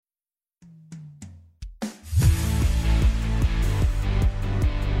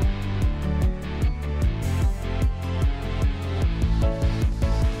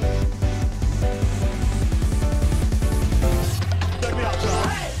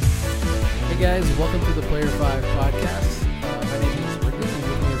guys, welcome to the Player 5 podcast. My name is Ricky, and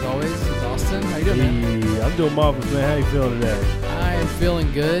with me as always is Austin. How you doing, man? Hey, I'm doing marvelous, man. How you feeling today? I am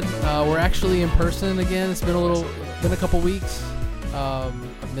feeling good. We're actually in person again. It's been a couple weeks.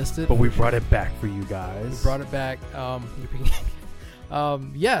 I've missed it. But we brought it back for you guys. We brought it back.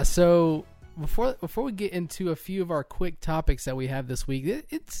 Yeah, so before we get into a few of our quick topics that we have this week,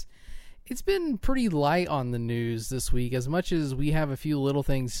 it's been pretty light on the news this week, as much as we have a few little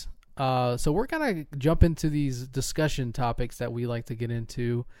things. So we're going to jump into these discussion topics that we like to get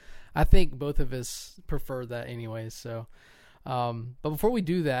into. I think both of us prefer that anyways. So, but before we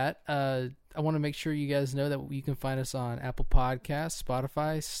do that, I want to make sure you guys know that you can find us on Apple Podcasts,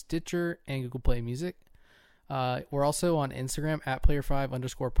 Spotify, Stitcher, and Google Play Music. We're also on Instagram at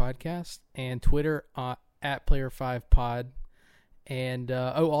player5_podcast and Twitter at player5pod. And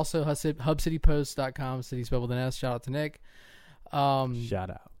also hubcitypost.com, city spelled with an S. Shout out to Nick.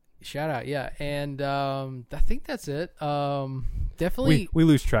 Shout out, yeah. And I think that's it. Definitely, we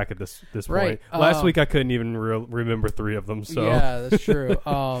lose track at this right. point. Last week I couldn't even remember 3 of them. So yeah, that's true.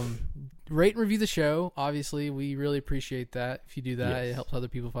 Rate and review the show. Obviously, we really appreciate that. If you do that, yes. It helps other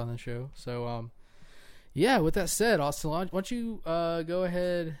people find the show. So yeah. With that said, Austin, why don't you go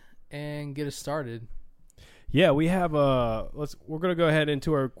ahead and get us started? Yeah, we have we're gonna go ahead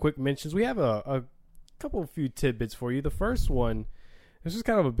into our quick mentions. We have a few tidbits for you. The first one. This is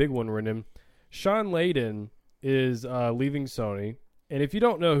kind of a big one, Renan. Shawn Layden is leaving Sony. And if you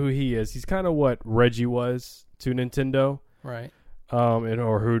don't know who he is, he's kind of what Reggie was to Nintendo. Right.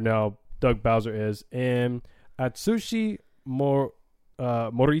 Or who now Doug Bowser is. And Atsushi Morita,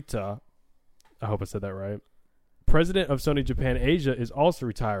 I hope I said that right, president of Sony Japan Asia, is also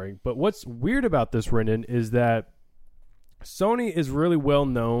retiring. But what's weird about this, Renan, is that Sony is really well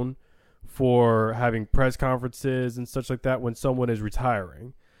known for having press conferences and such like that when someone is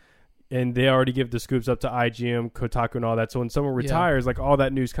retiring. And they already give the scoops up to IGN, Kotaku, and all that. So when someone retires, like all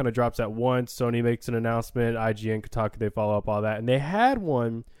that news kind of drops at once. Sony makes an announcement, IGN, Kotaku, they follow up all that. And they had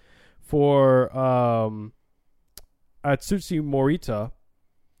one for Atsushi Morita,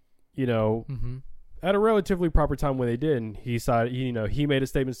 at a relatively proper time when they did. And he he made a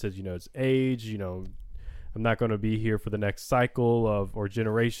statement, says, it's age, I'm not going to be here for the next cycle or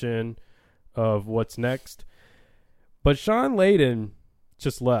generation of what's next. But Shawn Layden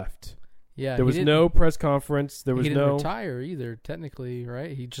just left. Yeah, there was no press conference. He didn't retire either, technically,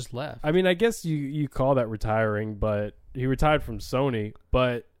 right? He just left. I mean, I guess you call that retiring, but he retired from Sony.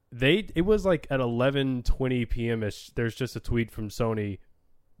 But it was like at 11:20 p.m. ish. There's just a tweet from Sony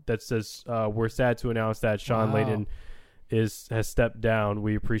that says, "We're sad to announce that Shawn Layden has stepped down.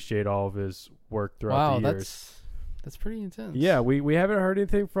 We appreciate all of his work throughout the years." That's pretty intense. Yeah, we haven't heard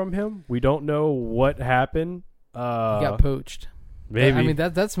anything from him. We don't know what happened. He got poached. Maybe. I mean,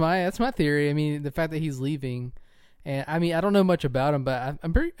 that's my theory. I mean, the fact that he's leaving, and I mean, I don't know much about him, but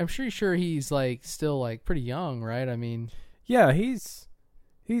I'm pretty sure he's like still like pretty young, right? I mean, yeah, he's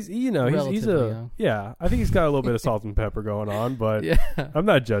young. Yeah, I think he's got a little bit of salt and pepper going on, but yeah. I'm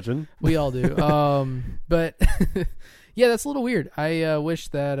not judging. We all do. But yeah, that's a little weird. I wish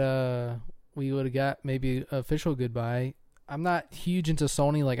that we would have got maybe official goodbye. I'm not huge into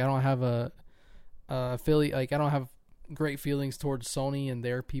Sony. Like, I don't have a affiliate. Like, I don't have great feelings towards Sony and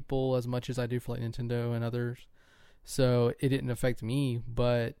their people as much as I do for like Nintendo and others. So it didn't affect me.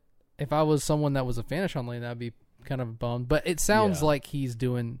 But if I was someone that was a fan of Shawn Layden, I'd be kind of bummed. But it sounds like he's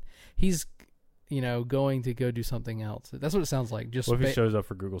going to go do something else. That's what it sounds like. Just what if he shows up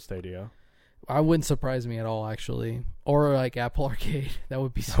for Google Stadia? I wouldn't surprise me at all, actually. Or like Apple Arcade. That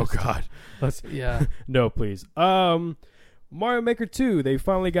would be so God. Yeah. No, please. Mario Maker 2, they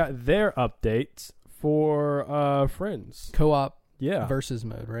finally got their update for Friends. Co-op versus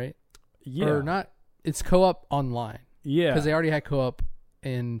mode, right? Yeah. Or not. It's co-op online. Yeah. Because they already had co-op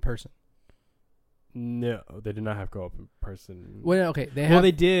in person. No, they did not have co-op in person. Well, okay.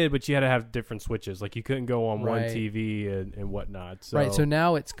 They did, but you had to have different switches. Like, you couldn't go on one TV and whatnot. So. Right, so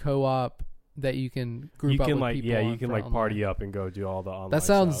now it's co-op that you can group up with people. Yeah, you can like party up and go do all the online That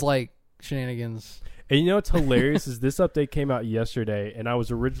sounds stuff. like shenanigans. And you know what's hilarious is this update came out yesterday, and I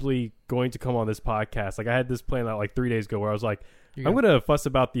was originally going to come on this podcast. Like, I had this planned out like 3 days ago where I was like, I'm going to fuss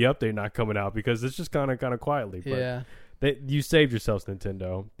about the update not coming out because it's just kind of quietly. But yeah. You saved yourselves,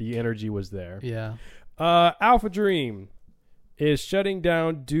 Nintendo. The energy was there. Yeah. Alpha Dream is shutting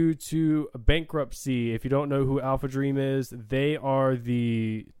down due to bankruptcy. If you don't know who Alpha Dream is, they are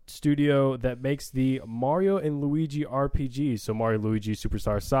the studio that makes the Mario and Luigi RPGs. So Mario Luigi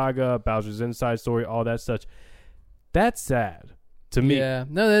Superstar Saga, Bowser's Inside Story, all that such. That's sad to me. Yeah,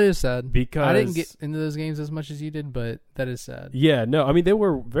 no, that is sad. Because I didn't get into those games as much as you did, but that is sad. Yeah, no, I mean, they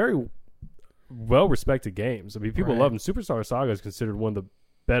were very well-respected games. I mean, people Right. love them. Superstar Saga is considered one of the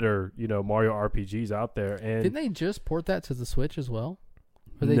better, Mario RPGs out there. And Didn't they just port that to the Switch as well?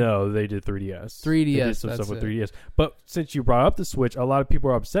 no, they did 3DS. 3DS, They did some that's stuff with it. 3DS. But since you brought up the Switch, a lot of people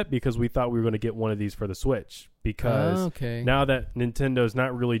are upset because we thought we were going to get one of these for the Switch. Because okay. now that Nintendo's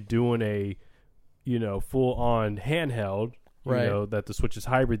not really doing a, full-on handheld, Right. that the Switch is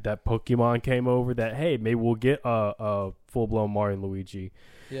hybrid, that Pokemon came over, that, hey, maybe we'll get a full-blown Mario and Luigi.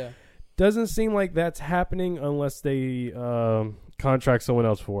 Yeah. Doesn't seem like that's happening unless they contract someone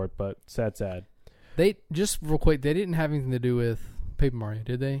else for it, but sad. They just real quick. They didn't have anything to do with Paper Mario,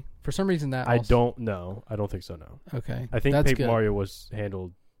 did they? For some reason, that I also- don't know. I don't think so, no. Okay. I think That's Paper good. Mario was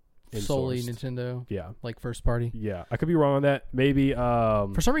handled solely insourced. Nintendo, Yeah. like first party. Yeah. I could be wrong on that. Maybe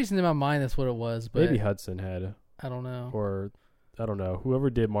For some reason in my mind, that's what it was. But maybe Hudson had, I don't know. or I don't know. Whoever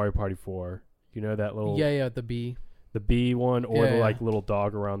did Mario Party 4, that little Yeah, the B. the bee one, or the Yeah. like little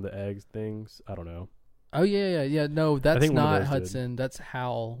dog around the eggs things. I don't know. Oh yeah. No, that's think one of not those did. Hudson. That's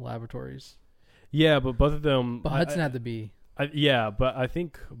HAL Laboratories. Yeah, but both of them. But Hudson had the B. But I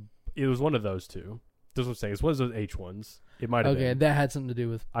think it was one of those two. That's what I'm saying. It's one of those H ones. It might have Okay, been. that had something to do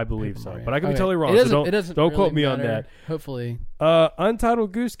with. I believe Paper so, Mario. but I could be Okay. totally wrong. It doesn't, So it doesn't don't really quote me on matter. that. Hopefully,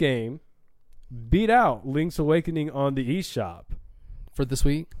 Untitled Goose Game beat out Link's Awakening on the eShop. for this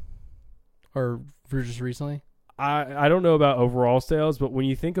week, or for just recently. I don't know about overall sales, but when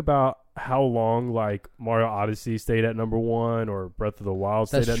you think about how long like Mario Odyssey stayed at number 1 or Breath of the Wild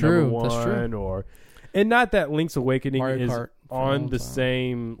stayed That's at true. number That's true. 1, or and not that Link's Awakening Mario is Kart for a on long the time.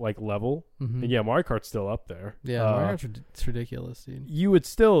 same like level. Mhm. And yeah, Mario Kart's still up there. Yeah, Mario Kart's it's ridiculous, dude. You would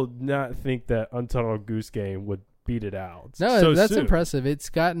still not think that Untitled Goose Game would beat it out. No, so that's soon. impressive. It's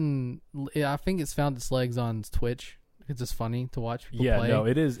gotten. I think it's found its legs on Twitch. It's just funny to watch people Yeah, play. no,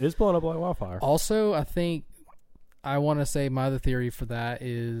 it is. It's blowing up like wildfire. Also, I think I want to say my other theory for that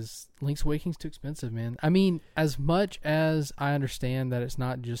is Link's Awakening's too expensive, man. I mean, as much as I understand that it's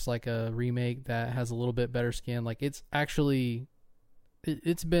not just like a remake that has a little bit better skin, like it's actually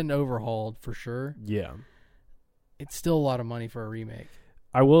it's been overhauled for sure. Yeah. It's still a lot of money for a remake.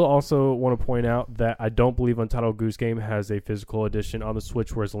 I will also want to point out that I don't believe Untitled Goose Game has a physical edition on the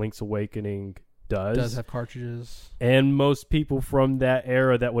Switch, whereas Link's Awakening does. It does have cartridges. And most people from that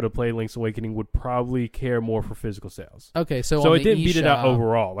era that would have played Link's Awakening would probably care more for physical sales. Okay, so So on it the didn't beat it out eShop-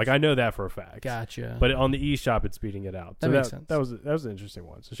 overall. Like I know that for a fact. Gotcha. But on the eShop, it's beating it out. So That makes sense. That was an interesting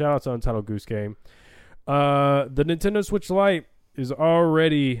one. So shout out to Untitled Goose Game. The Nintendo Switch Lite is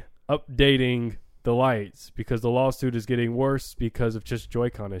already updating the lights because the lawsuit is getting worse because of just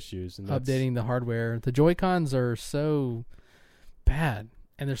Joy-Con issues. And that's, updating the hardware. The Joy-Cons are so bad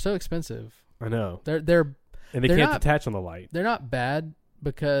and they're so expensive. I know. They're And they they're can't not- detach on the light. they're not bad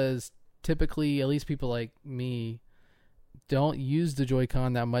because typically, at least people like me, don't use the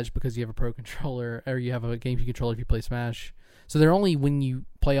Joy-Con that much because you have a Pro controller or you have a GameCube controller if you play Smash. So they're only when you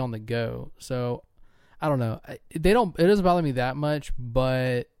play on the go. So I don't know. It doesn't bother me that much,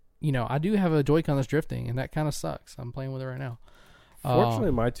 but I do have a Joy-Con that's drifting, and that kind of sucks. I'm playing with it right now.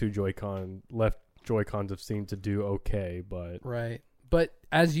 Fortunately, my two left Joy-Cons have seemed to do okay, but Right. But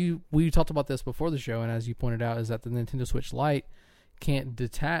we talked about this before the show, and as you pointed out, is that the Nintendo Switch Lite can't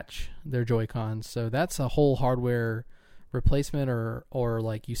detach their Joy-Cons. So that's a whole hardware replacement or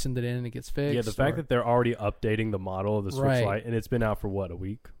like you send it in and it gets fixed. yeah, the fact that they're already updating the model of the Switch Right. Lite, and it's been out for what, a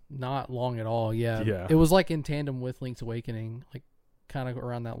week? not long at all. Yeah. Yeah. It was like in tandem with Link's Awakening, like kind of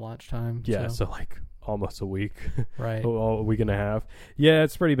around that launch time. Yeah, so like almost a week. right. A week and a half. Yeah,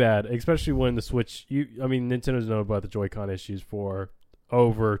 it's pretty bad, especially when the Switch. Nintendo's known about the Joy-Con issues for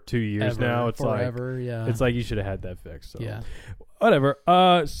over 2 years Ever, now. It's forever, yeah. it's like you should have had that fixed. So. Yeah. Whatever.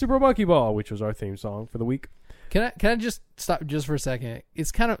 Super Monkey Ball, which was our theme song for the week. Can I just stop just for a second?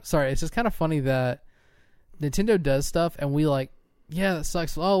 It's just kind of funny that Nintendo does stuff and we like, yeah, that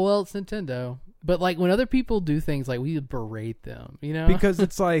sucks. Oh well, it's Nintendo. But like when other people do things, like we berate them, Because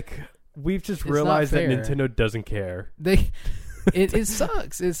it's like we've just It's not realized that fair. Nintendo doesn't care. It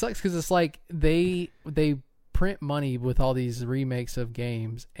sucks. It sucks because it's like they print money with all these remakes of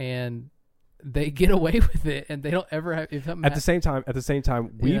games and they get away with it and they don't ever have. At the same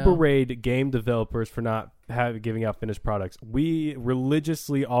time, we Yeah. berate game developers for not giving out finished products. We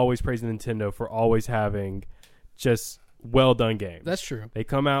religiously always praise Nintendo for always having just well done games. That's true. They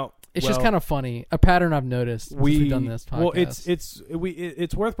come out. It's just kind of funny. A pattern I've noticed since we've done this podcast.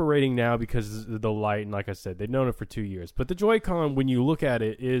 It's worth berating now because of the light, and like I said, they've known it for 2 years. But the Joy-Con, when you look at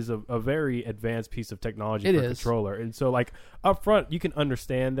it, is a very advanced piece of technology It for a is. controller. And so, like up front, you can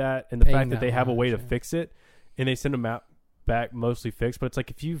understand that, and the Paying fact that that they have a way to much, yeah. fix it, and they send them out back mostly fixed. But it's like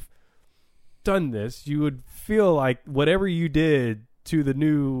if you've done this, you would feel like whatever you did to the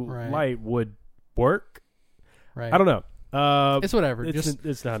new Right. light would work. Right. I don't know. It's whatever.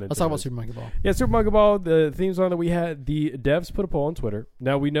 It's not. Let's talk about Super Monkey Ball. Yeah, Super Monkey Ball. The theme song that we had, the devs put a poll on Twitter.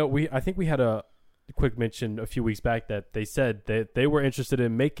 Now we know I think we had a quick mention a few weeks back that they said that they were interested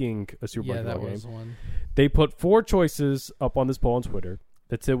in making a Super Monkey Ball game. Yeah, that was one. They put 4 choices up on this poll on Twitter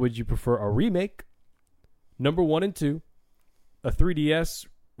that said, would you prefer a remake, number 1 and 2, a 3DS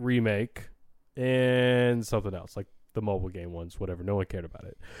remake, and something else, like the mobile game ones, whatever. No one cared about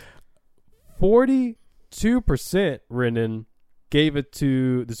it. 42%, Renan, gave it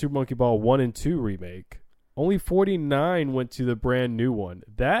to the Super Monkey Ball 1 and 2 remake. Only 49 went to the brand new one.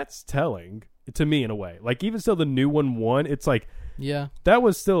 That's telling to me in a way. Like, even still the new one won. It's like, yeah, that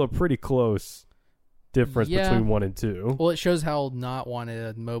was still a pretty close difference between 1 and 2. Well, it shows how not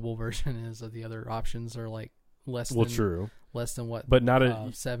wanted a mobile version is. Of the other options are like less. Well, than, true. Less than what? But not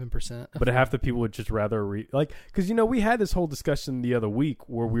 7%. But half the people would just rather because we had this whole discussion the other week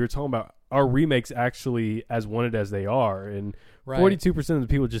where we were talking about are remakes actually as wanted as they are, and 42% of the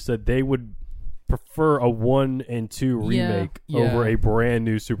people just said they would prefer a 1 and 2 remake over a brand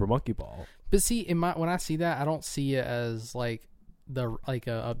new Super Monkey Ball. But see, when I see that, I don't see it as like a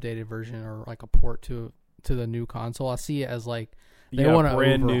updated version or like a port to the new console. I see it as like they want to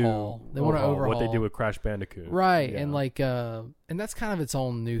overhaul. They want to overhaul what they did with Crash Bandicoot, right? Yeah. And and that's kind of its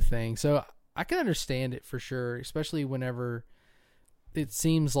own new thing. So I can understand it for sure, especially whenever it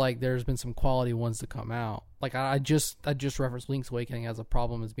seems like there's been some quality ones to come out. Like I just referenced Link's Awakening as a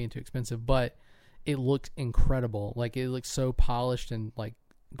problem as being too expensive, but it looks incredible. Like it looks so polished and like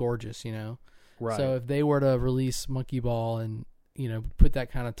gorgeous, Right. So if they were to release Monkey Ball and put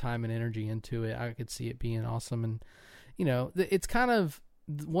that kind of time and energy into it, I could see it being awesome. And it's kind of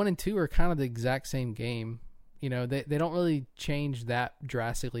 1 and 2 are kind of the exact same game. They don't really change that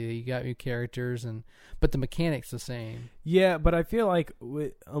drastically. You got new characters but the mechanics the same. Yeah, but I feel like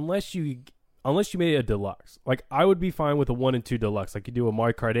unless you made it a deluxe, like I would be fine with a 1 and 2 deluxe. Like you do a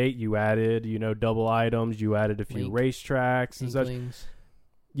Mario Kart 8, you added double items, you added a few racetracks and such.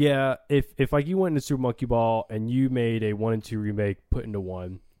 Yeah, if like you went into Super Monkey Ball and you made a 1 and 2 remake put into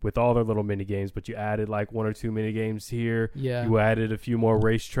one with all their little mini games, but you added like 1 or 2 mini games here. Yeah. You added a few more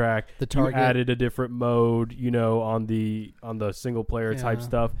racetrack. You added a different mode, on the single player type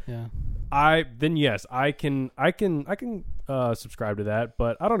stuff. Yeah. Yes, I can subscribe to that,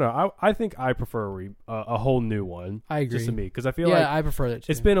 but I don't know. I think I prefer a whole new one. I agree. Just to me, because I feel like I prefer that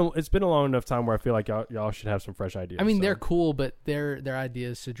too. It's been a long enough time where I feel like y'all should have some fresh ideas. I mean, they're cool, but their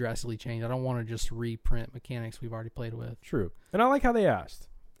ideas should drastically change. I don't want to just reprint mechanics we've already played with. True, and I like how they asked,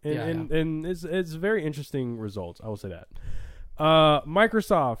 and it's very interesting results. I will say that.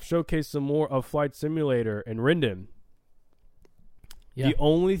 Microsoft showcased some more of Flight Simulator and Rendon. Yeah. The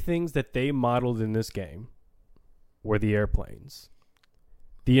only things that they modeled in this game were the airplanes.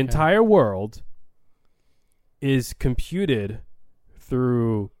 The entire world is computed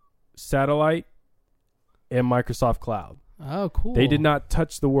through satellite and Microsoft Cloud. Oh, cool. They did not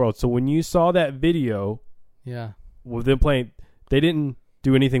touch the world. So when you saw that video with them playing, they didn't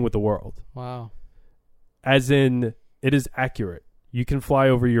do anything with the world. Wow. As in, it is accurate. You can fly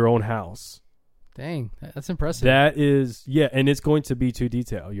over your own house. Dang, that's impressive. That is, and it's going to be to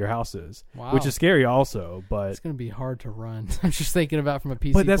detail, your house is. Wow. Which is scary also, but... It's going to be hard to run. I'm just thinking about from a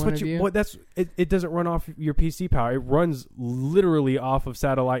PC point of view. It doesn't run off your PC power. It runs literally off of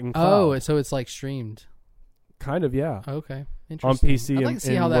satellite and cloud. Oh, so it's like streamed. Kind of, yeah. Okay, interesting. On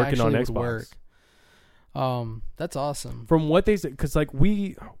PC and working on Xbox. Work. That's awesome. From what they said, because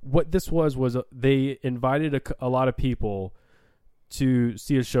what this was they invited a lot of people to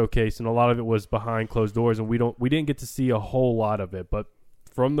see a showcase, and a lot of it was behind closed doors, and we didn't get to see a whole lot of it. But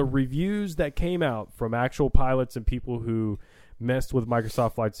from the reviews that came out from actual pilots and people who messed with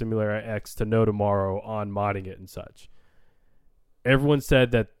Microsoft Flight Simulator X to know tomorrow on modding it and such, everyone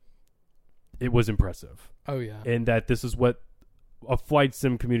said that it was impressive. Oh yeah, and that this is what a flight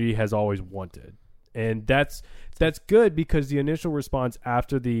sim community has always wanted. And that's good, because the initial response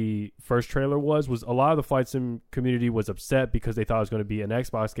after the first trailer was a lot of the flight sim community was upset because they thought it was going to be an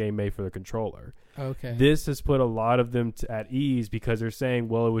Xbox game made for the controller. Okay. This has put a lot of them at ease, because they're saying,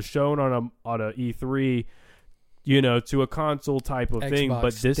 well, it was shown on a E3, to a console type of thing,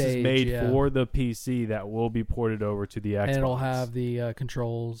 but this is made for the PC that will be ported over to the Xbox. And it'll have the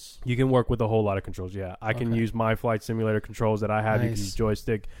controls. You can work with a whole lot of controls, yeah. I can use my Flight Simulator controls that I have. Nice. You can use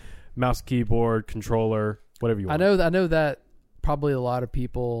joystick, mouse, keyboard, controller, whatever you want. I know that probably a lot of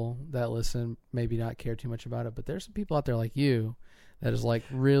people that listen maybe not care too much about it, but there's some people out there like you that is like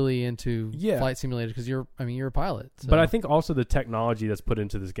really into Yeah. flight simulators because you're a pilot. So. But I think also the technology that's put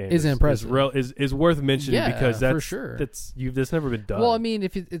into this game Is impressive. is worth mentioning Yeah, because that's for sure. that's never been done. Well, I mean,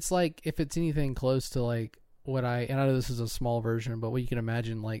 if it's anything close to like what I know this is a small version, but what you can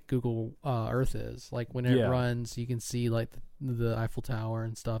imagine like Google Earth is like when it Yeah. runs, you can see like the Eiffel Tower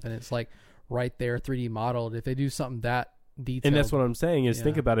and stuff, and it's like right there, 3D modeled. If they do something that detailed, and that's what I'm saying is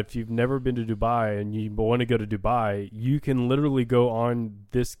think Yeah. about it. If you've never been to Dubai and you want to go to Dubai, you can literally go on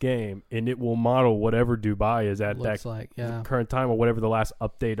this game and it will model whatever Dubai is at looks that like yeah. current time or whatever the last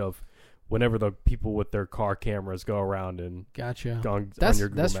update of whenever the people with their car cameras go around and Gotcha. on That's your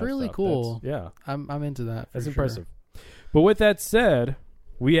Google that's Maps really stuff. cool. That's, yeah, I'm into that. For that's sure. impressive. But with that said,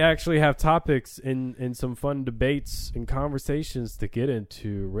 we actually have topics in some fun debates and conversations to get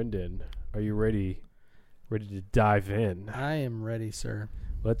into. Rendon, are you ready? Ready to dive in? I am ready, sir.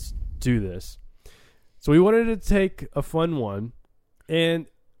 Let's do this. So we wanted to take a fun one, and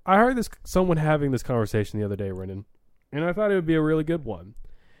I heard someone having this conversation the other day, Rendon, and I thought it would be a really good one.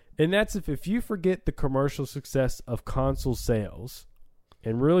 And that's if you forget the commercial success of console sales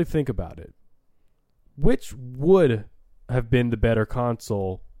and really think about it, which would have been the better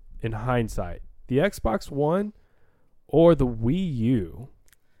console in hindsight, the Xbox One or the Wii U?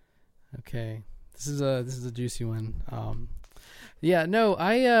 Okay. This is a juicy one. Yeah, no,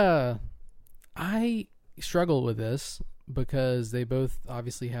 I struggle with this because they both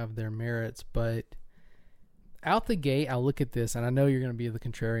obviously have their merits, but out the gate, I'll look at this, and I know you're going to be the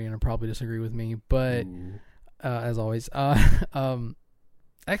contrarian and probably disagree with me, but as always,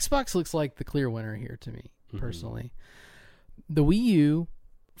 Xbox looks like the clear winner here to me, personally. The Wii U,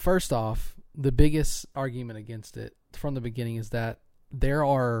 first off, the biggest argument against it from the beginning is that there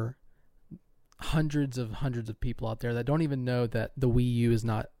are hundreds of people out there that don't even know that the Wii U is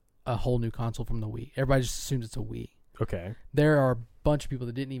not a whole new console from the Wii. Everybody just assumes it's a Wii. Okay. There are a bunch of people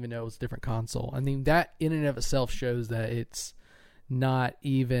that didn't even know it was a different console. I mean, that in and of itself shows that it's not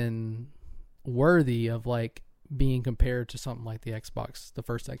even worthy of like being compared to something like the Xbox, the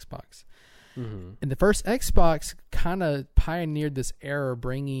first Xbox. Mm-hmm. And the first Xbox kind of pioneered this era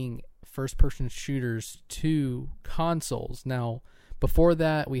bringing first-person shooters to consoles. Now, before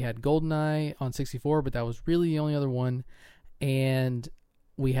that, we had GoldenEye on 64, but that was really the only other one. And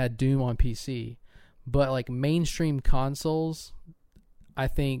we had Doom on PC. But like mainstream consoles, I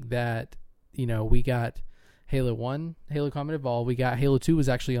think that, we got Halo 1, Halo Combat Evolved. We got Halo 2 was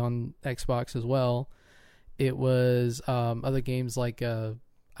actually on Xbox as well. It was other games like,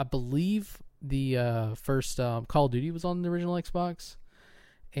 I believe the first Call of Duty was on the original Xbox.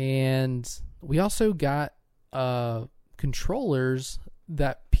 And we also got controllers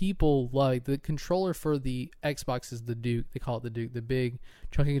that people like. The controller for the Xbox is the Duke. They call it the Duke, the big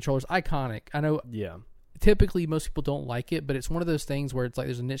chunky controller's iconic. I know typically most people don't like it, but it's one of those things where it's like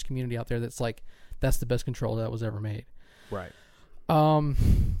there's a niche community out there that's like, that's the best controller that was ever made. Right.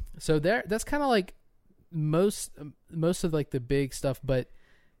 So that's kind of like most of like the big stuff, but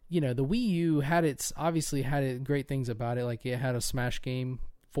the Wii U obviously had great things about it. Like it had a Smash game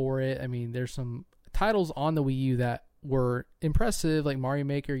for it. I mean, there's some titles on the Wii U that were impressive, like Mario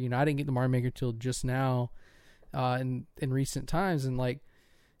Maker. I didn't get the Mario Maker till just now, in recent times, and like,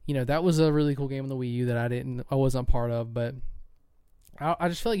 that was a really cool game on the Wii U that I wasn't part of. But I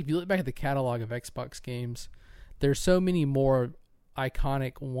just feel like if you look back at the catalog of Xbox games, there's so many more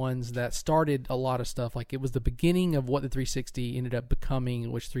iconic ones that started a lot of stuff. Like it was the beginning of what the 360 ended up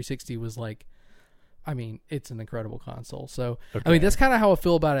becoming, which 360 was like, I mean, it's an incredible console. So, okay. I mean, that's kind of how I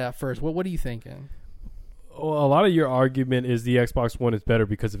feel about it at first. What are you thinking? Well, a lot of your argument is the Xbox One is better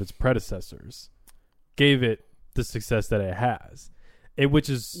because of its predecessors. Gave it the success that it has. Which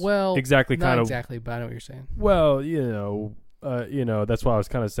is exactly not kind of... exactly, but I know what you're saying. Well, that's why I was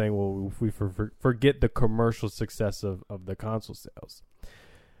kind of saying, well, if we forget the commercial success of the console sales.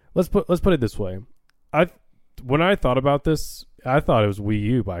 Let's put it this way. When I thought about this, I thought it was Wii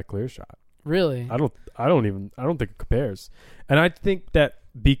U by a clear shot. Really? I don't think it compares. And I think that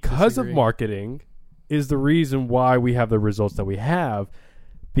because of marketing is the reason why we have the results that we have,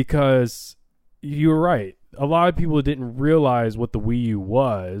 because you're right. A lot of people didn't realize what the Wii U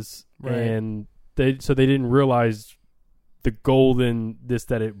was, right. And they didn't realize the goldenness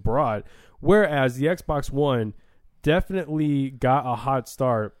that it brought. Whereas the Xbox One definitely got a hot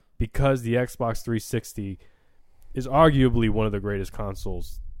start because the Xbox 360 is arguably one of the greatest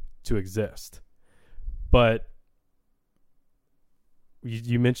consoles to exist. But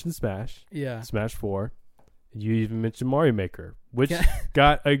you mentioned Smash. Yeah. Smash 4. You even mentioned Mario Maker, which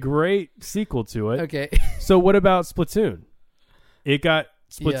got a great sequel to it. Okay. So what about Splatoon? It got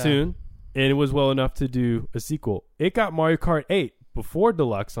Splatoon, and it was well enough to do a sequel. It got Mario Kart 8, before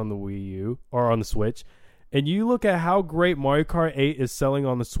Deluxe on the Wii U or on the Switch, and you look at how great Mario Kart 8 is selling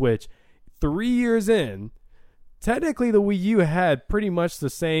on the Switch, 3 years in, technically the Wii U had pretty much the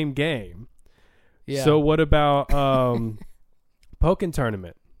same game. Yeah. So what about Pokken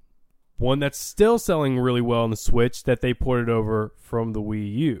Tournament? One that's still selling really well on the Switch that they ported over from the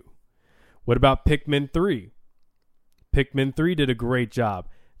Wii U. What about Pikmin 3? Pikmin 3 did a great job.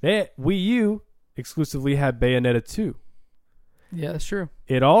 Wii U exclusively had Bayonetta 2. Yeah, that's true.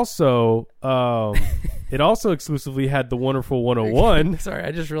 It also exclusively had the Wonderful 101. Sorry,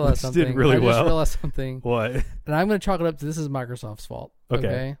 I just realized something. Did really well. I just realized something. What? And I'm going to chalk it up to this is Microsoft's fault.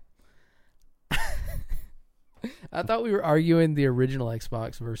 Okay. I thought we were arguing the original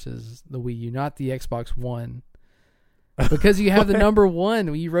Xbox versus the Wii U, not the Xbox One. Because you have the number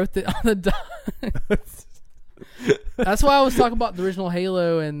 1. You wrote it on the dot. That's why I was talking about the original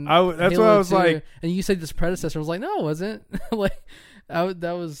Halo and that's Halo why I was 2, like, and you said this predecessor. I was like, no, it wasn't. Like,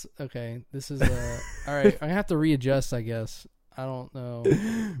 that was okay. This is all right. I have to readjust, I guess. I don't know.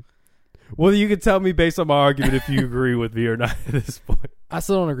 Well, you can tell me based on my argument if you agree with me or not at this point. I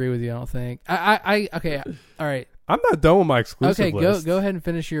still don't agree with you. I don't think. I okay. All right. I'm not done with my exclusive list. Go ahead and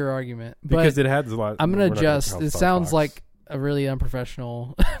finish your argument. Because it has a lot. I'm going to adjust. It sounds like a really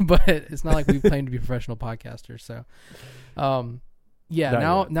unprofessional, but it's not like we claim to be professional podcasters. So, yeah.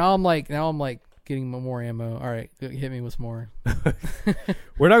 Now I'm like getting more ammo. All right, hit me with some more.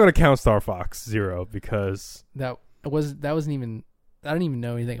 We're not going to count Star Fox Zero because that wasn't even. I didn't even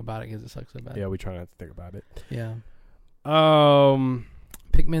know anything about it because it sucks so bad. Yeah, we try not to think about it. Yeah.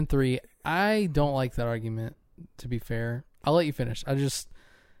 Pikmin 3. I don't like that argument. To be fair, I'll let you finish.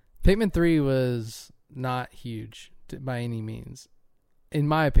 Pikmin 3 was not huge by any means, in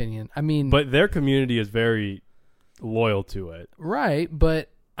my opinion. I mean, but their community is very loyal to it, right? But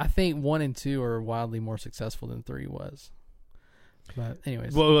I think 1 and 2 are wildly more successful than 3 was. But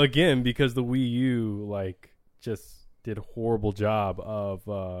anyways, well, again, because the Wii U just did a horrible job of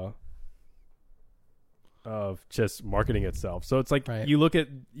just marketing itself. So it's like right. You look at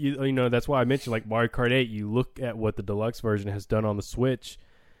you know that's why I mentioned like Mario Kart 8. You look at what the deluxe version has done on the Switch,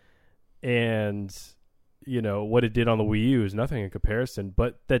 and you know what it did on the Wii U is nothing in comparison.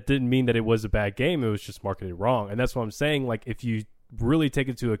 But that didn't mean that it was a bad game. It was just marketed wrong, and that's what I'm saying. Like if you really take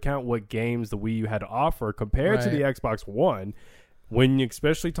into account what games the Wii U had to offer compared right. to the Xbox One, when you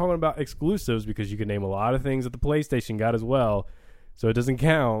especially talking about exclusives, because you can name a lot of things that the PlayStation got as well, so it doesn't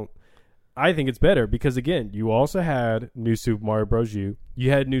count. I think it's better because, again, you also had New Super Mario Bros. U.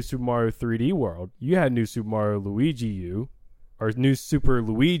 You had New Super Mario 3D World. You had New Super Mario Luigi U. Or New Super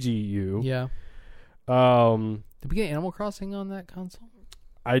Luigi U. Yeah. Did we get Animal Crossing on that console?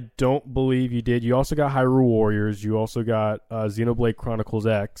 I don't believe you did. You also got Hyrule Warriors. You also got Xenoblade Chronicles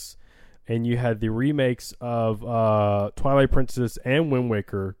X. And you had the remakes of Twilight Princess and Wind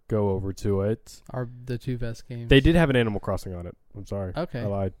Waker go over to it. Are the two best games. They did have an Animal Crossing on it. I'm sorry. Okay. I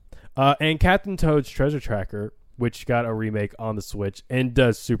lied. And Captain Toad's Treasure Tracker, which got a remake on the Switch and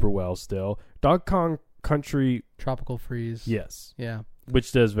does super well still. Donkey Kong Country Tropical Freeze. Yes. Yeah.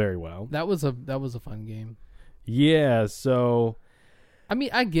 Which does very well. That was a fun game. Yeah, so I mean,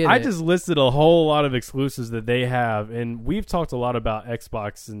 I get it. I just listed a whole lot of exclusives that they have, and we've talked a lot about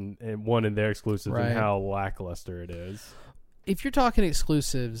Xbox and One and their exclusives right. and how lackluster it is. If you're talking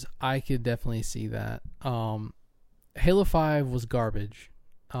exclusives, I could definitely see that. Halo 5 was garbage.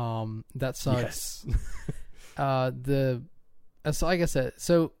 That sucks. Yes. So like I said,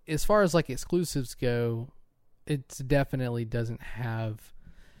 so as far as like exclusives go, it definitely doesn't have,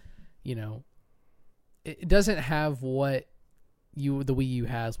 it doesn't have what the Wii U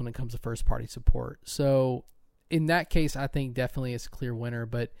has when it comes to first party support. So in that case, I think definitely it's a clear winner.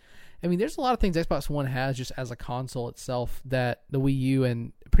 But I mean, there's a lot of things Xbox One has just as a console itself that the Wii U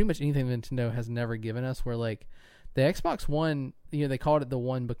and pretty much anything Nintendo has never given us, where like the Xbox One, they called it the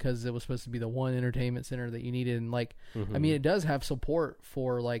One because it was supposed to be the one entertainment center that you needed. And like, I mean, it does have support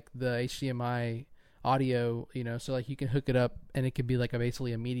for like the HDMI audio, so like you can hook it up and it could be like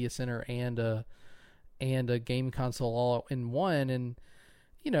basically a media center and a game console all in one. And,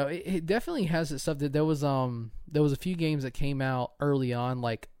 it definitely has its stuff. That there was a few games that came out early on,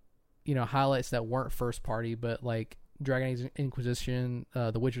 like, highlights that weren't first party, but like Dragon Age Inquisition,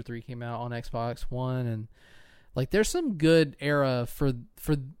 The Witcher 3 came out on Xbox One, and like there's some good era for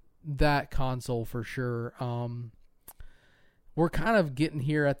that console for sure. We're kind of getting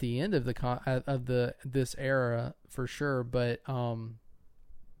here at the end of this era for sure, but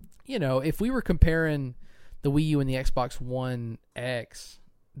if we were comparing the Wii U and the Xbox One X,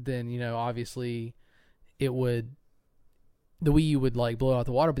 then obviously it would the Wii U would like blow out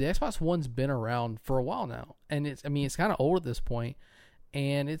the water, but the Xbox One's been around for a while now, and it's kind of old at this point,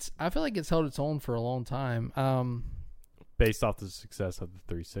 and I feel like it's held its own for a long time. Based off the success of the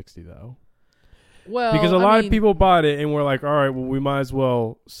 360, though. Well, because a lot of people bought it and were like, all right, well, we might as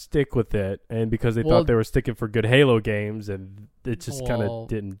well stick with it, and because they thought they were sticking for good Halo games, and it just kind of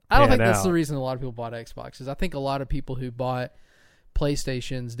didn't. I don't think pan that's out. the reason a lot of people bought Xboxes. I think a lot of people who bought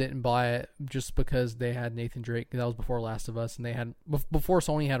PlayStations didn't buy it just because they had Nathan Drake. That was before Last of Us, and they had before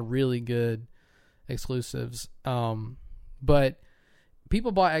Sony had really good exclusives. But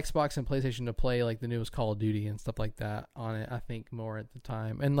people bought Xbox and PlayStation to play like the newest Call of Duty and stuff like that on it. I think more at the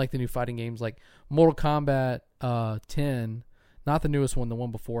time, and like the new fighting games like Mortal Kombat 10, not the newest one, the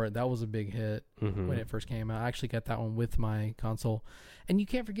one before it. That was a big hit when it first came out. I actually got that one with my console. And you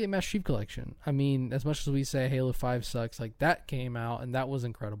can't forget Master Chief Collection. I mean, as much as we say Halo 5 sucks, like that came out and that was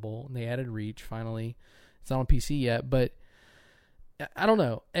incredible. And they added Reach finally. It's not on PC yet, but I don't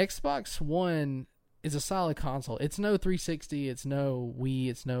know. Xbox One is a solid console. It's no 360, it's no Wii,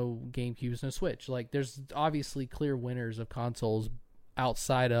 it's no GameCube, it's no Switch. Like there's obviously clear winners of consoles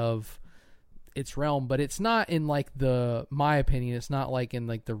outside of its realm, but it's not in like my opinion, it's not like in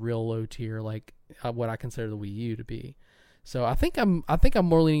like the real low tier, like what I consider the Wii U to be. So I think I'm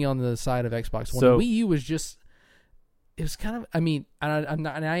more leaning on the side of Xbox One. So, the Wii U was just, it was kind of, I mean, I'm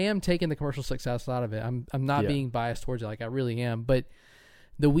not, and I am taking the commercial success out of it. I'm not being biased towards it, like I really am. But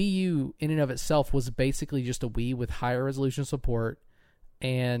the Wii U in and of itself was basically just a Wii with higher resolution support,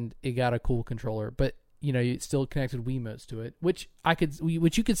 and it got a cool controller. But you know, it still connected Wiimotes to it, which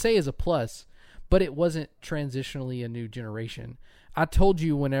you could say is a plus. But it wasn't transitionally a new generation. I told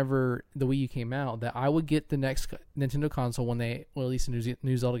you whenever the Wii U came out that I would get the next Nintendo console when they released a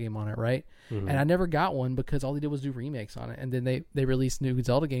new Zelda game on it, right? Mm-hmm. And I never got one because all they did was do remakes on it. And then they released new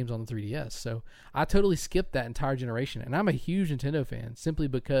Zelda games on the 3DS. So I totally skipped that entire generation. And I'm a huge Nintendo fan simply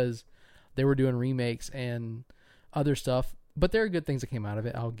because they were doing remakes and other stuff. But there are good things that came out of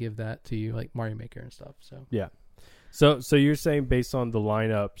it. I'll give that to you, like Mario Maker and stuff. So yeah. So you're saying based on the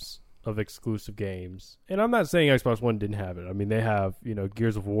lineups of exclusive games, and I'm not saying Xbox One didn't have it. I mean, they have,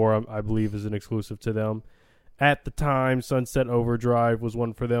 Gears of War, I believe, is an exclusive to them. At the time, Sunset Overdrive was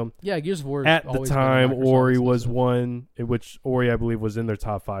one for them. Yeah, Gears of War. At the time, Ori was one, in which Ori, I believe, was in their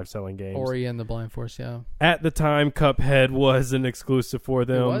top 5 selling games. Ori and the Blind Force, yeah. At the time, Cuphead was an exclusive for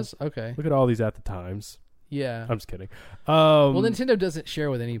them. It was? Okay. Look at all these at the times. Yeah. I'm just kidding. Well, Nintendo doesn't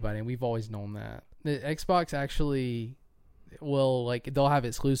share with anybody, and we've always known that. The Xbox actually... Well, like they'll have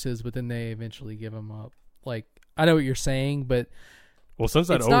exclusives, but then they eventually give them up. Like I know what you're saying, but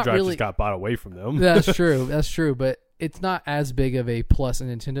Sunset Overdrive just got bought away from them. That's true. That's true. But it's not as big of a plus on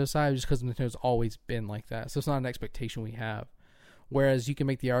Nintendo side, just because Nintendo's always been like that. So it's not an expectation we have. Whereas you can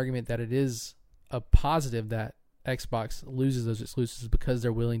make the argument that it is a positive that Xbox loses those exclusives because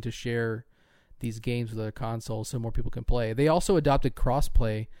they're willing to share these games with other consoles, so more people can play. They also adopted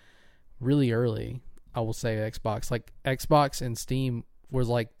crossplay really early. I will say Xbox. Like Xbox and Steam was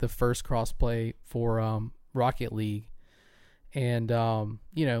like the first crossplay for Rocket League, and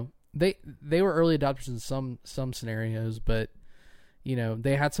they were early adopters in some scenarios, but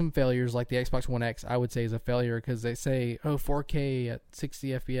they had some failures. Like the Xbox One X, I would say is a failure because they say 4K at 60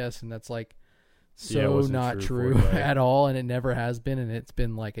 FPS, and that's like not true at all, and it never has been, and it's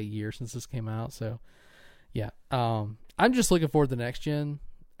been like a year since this came out. So yeah, I'm just looking forward to the next gen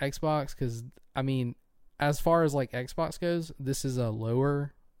Xbox because I mean, as far as like Xbox goes, this is on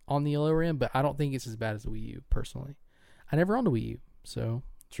the lower end, but I don't think it's as bad as the Wii U personally. I never owned a Wii U, so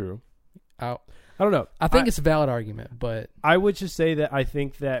true. I don't know. I think it's a valid argument, but I would just say that I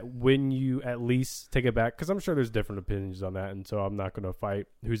think that when you at least take it back, because I'm sure there's different opinions on that, and so I'm not going to fight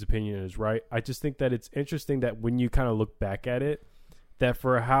whose opinion is right. I just think that it's interesting that when you kind of look back at it, that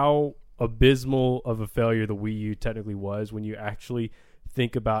for how abysmal of a failure the Wii U technically was, when you actually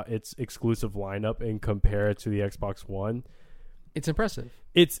think about its exclusive lineup and compare it to the Xbox One, it's impressive.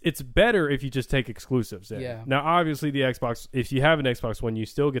 It's better if you just take exclusives in. Yeah. Now, obviously, the Xbox, if you have an Xbox One, you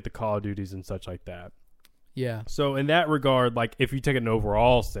still get the Call of Duties and such like that. Yeah. So in that regard, like if you take an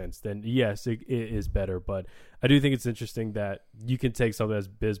overall sense, then yes, it is better. But I do think it's interesting that you can take something as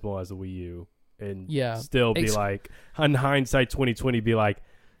abysmal as the Wii U and still be like, in hindsight 2020, be like,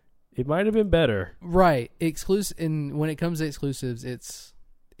 it might have been better. Right. Exclusive, and when it comes to exclusives, it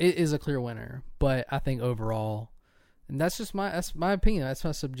is a clear winner. But I think overall, and that's my opinion. That's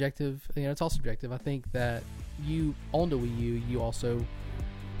my subjective. It's all subjective. I think that you owned a Wii U. You also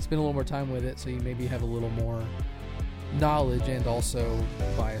spend a little more time with it, so you maybe have a little more knowledge and also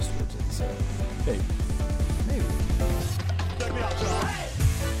bias towards it. So maybe.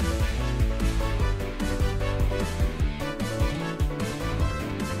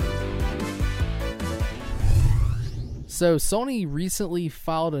 So Sony recently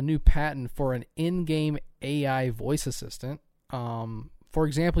filed a new patent for an in-game AI voice assistant. For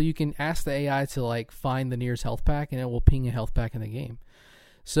example, you can ask the AI to like find the nearest health pack, and it will ping a health pack in the game.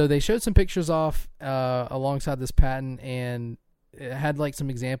 So they showed some pictures off alongside this patent, and it had like some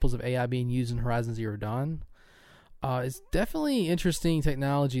examples of AI being used in Horizon Zero Dawn. It's definitely interesting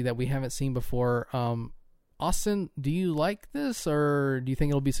technology that we haven't seen before. Austin, do you like this, or do you think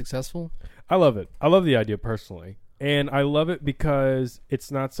it'll be successful? I love it. I love the idea personally. And I love it because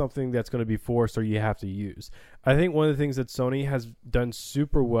it's not something that's going to be forced or you have to use. I think one of the things that Sony has done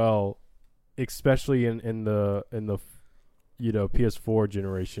super well, especially in the PS4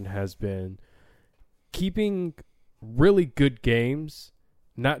 generation, has been keeping really good games,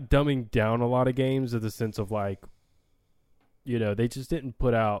 not dumbing down a lot of games in the sense of like, they just didn't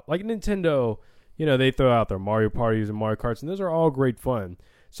put out like Nintendo. They throw out their Mario Parties and Mario Karts, and those are all great fun.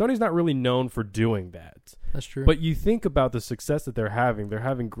 Sony's not really known for doing that. That's true. But you think about the success that they're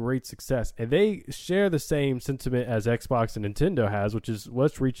having great success. And they share the same sentiment as Xbox and Nintendo has, which is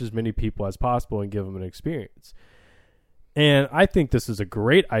let's reach as many people as possible and give them an experience. And I think this is a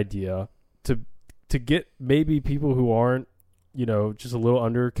great idea to get maybe people who aren't, just a little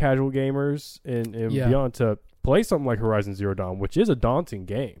under casual gamers and beyond to play something like Horizon Zero Dawn, which is a daunting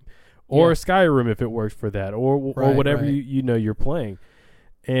game. Or Skyrim if it works for that, or whatever you're playing.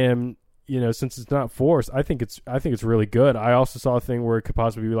 And since it's not forced, I think it's really good. I also saw a thing where it could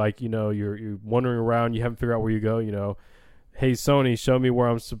possibly be like, you're wandering around, you haven't figured out where you go. Hey Sony, show me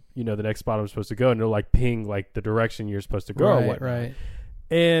where the next spot I'm supposed to go, and it'll like ping like the direction you're supposed to go. Right.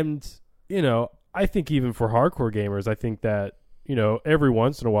 And I think even for hardcore gamers, I think that every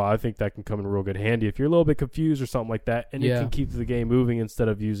once in a while, I think that can come in real good handy if you're a little bit confused or something like that, and it can keep the game moving instead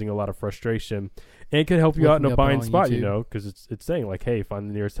of using a lot of frustration, and it can help you out in a bind spot, because it's saying like, hey, find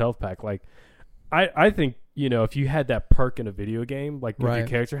the nearest health pack. Like, I think if you had that perk in a video game, like if your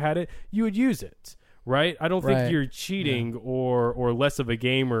character had it, you would use it, right? I don't think you're cheating or less of a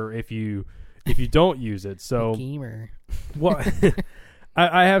gamer if you don't use it. So gamer. Well.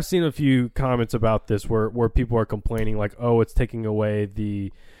 I have seen a few comments about this where people are complaining like, oh, it's taking away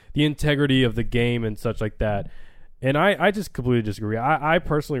the integrity of the game and such like that. And I just completely disagree. I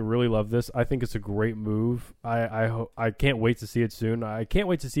personally really love this. I think it's a great move. I can't wait to see it soon. I can't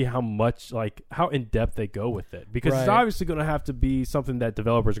wait to see how in depth they go with it, because it's obviously going to have to be something that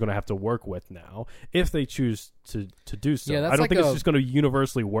developers are going to have to work with now if they choose to do so. Yeah, I don't think it's just going to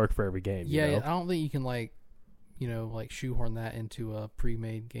universally work for every game. Yeah, I don't think you can like shoehorn that into a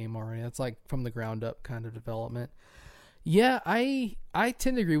pre-made game already. That's like from the ground up kind of development. Yeah, I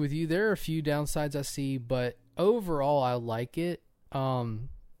tend to agree with you. There are a few downsides I see, but overall I like it. The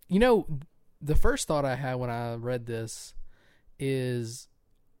first thought I had when I read this is,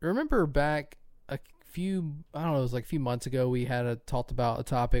 remember back a few months ago, we had talked about a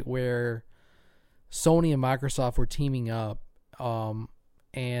topic where Sony and Microsoft were teaming up,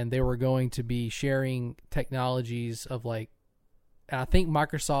 and they were going to be sharing technologies of I think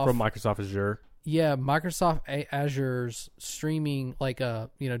Microsoft from Microsoft Azure. Yeah, Microsoft Azure's streaming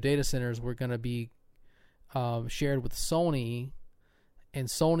data centers were going to be shared with Sony, and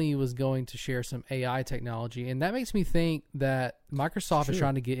Sony was going to share some AI technology, and that makes me think that Microsoft is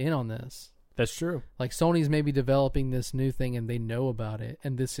trying to get in on this. That's true. Like Sony's maybe developing this new thing and they know about it,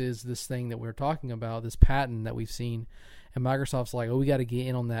 and this is this thing that we're talking about, this patent that we've seen. And Microsoft's like, oh, we got to get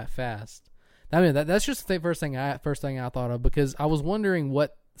in on that fast. I mean, that's just the first thing I thought of, because I was wondering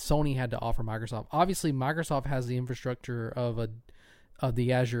what Sony had to offer Microsoft. Obviously, Microsoft has the infrastructure of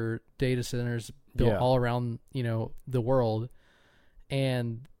the Azure data centers built all around the world,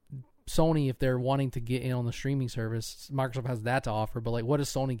 and Sony, if they're wanting to get in on the streaming service, Microsoft has that to offer. But what is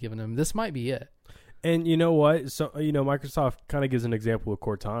Sony giving them? This might be it. And you know what? So Microsoft kind of gives an example of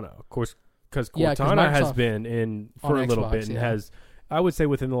Cortana, of course. Because Cortana has been in for a little bit and has, I would say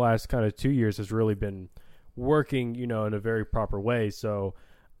within the last kind of 2 years, has really been working, in a very proper way. So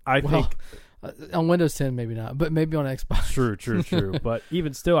I think on Windows 10, maybe not, but maybe on Xbox. True. But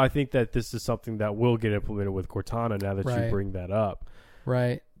even still, I think that this is something that will get implemented with Cortana now that you bring that up.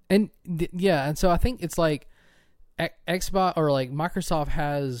 Right. And and so I think it's like Xbox or like Microsoft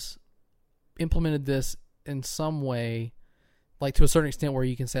has implemented this in some way, like to a certain extent, where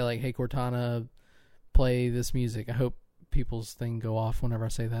you can say like, hey, Cortana, play this music. I hope people's thing go off whenever I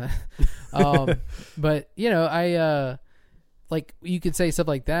say that. But I like you could say stuff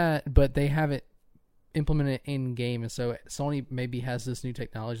like that, but they haven't implemented it in game, and so Sony maybe has this new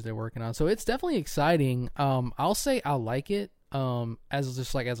technology they're working on. So it's definitely exciting. I'll say I like it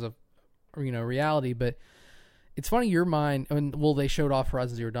as a reality, but it's funny your mind. I mean, well, they showed off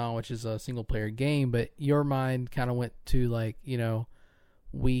Horizon Zero Dawn, which is a single player game, but your mind kind of went to like,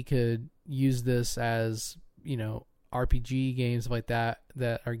 we could use this as, RPG games like that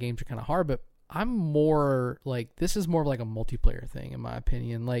our games are kind of hard, but I'm more like, this is more of like a multiplayer thing in my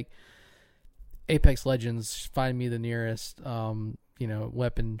opinion. Like Apex Legends, find me the nearest,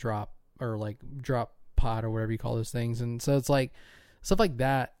 weapon drop or like drop pod or whatever you call those things. And so it's like stuff like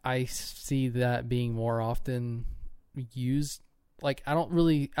that. I see that being more often used. Like I don't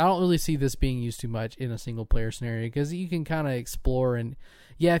really see this being used too much in a single player scenario because you can kind of explore and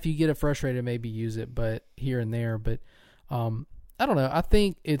if you get it frustrated, maybe use it, but here and there. But I don't know. I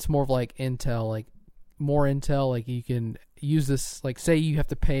think it's more of like intel, like more intel. Like you can use this. Like say you have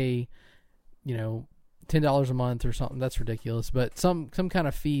to pay, $10 a month or something. That's ridiculous. But some kind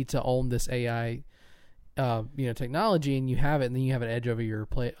of fee to own this AI, technology, and you have it, and then you have an edge over your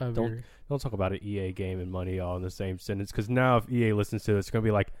play. Don't talk about an EA game and money all in the same sentence, because now if EA listens to this, it's gonna be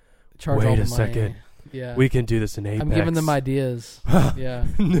like, charge wait all a the second, money. Yeah, we can do this in Apex. I'm giving them ideas. Yeah,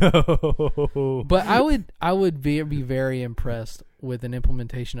 no, but I would be very impressed with an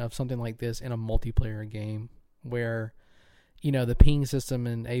implementation of something like this in a multiplayer game where, the ping system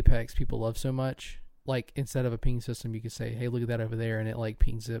in Apex people love so much. Like instead of a ping system, you could say, "Hey, look at that over there," and it like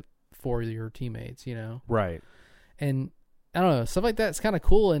pings it for your teammates. Right. And I don't know, stuff like that's kind of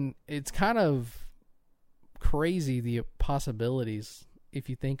cool, and it's kind of crazy the possibilities if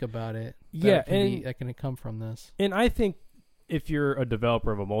you think about it. That can come from this. And I think if you're a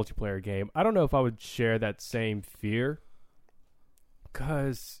developer of a multiplayer game, I don't know if I would share that same fear,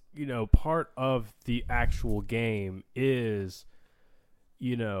 because part of the actual game is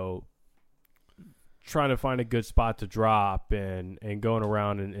trying to find a good spot to drop and going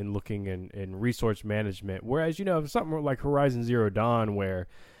around and looking in resource management. Whereas, something like Horizon Zero Dawn where,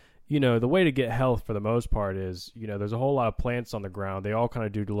 the way to get health for the most part is, there's a whole lot of plants on the ground. They all kind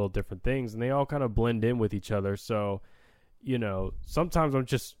of do little different things and they all kind of blend in with each other. So, sometimes I'm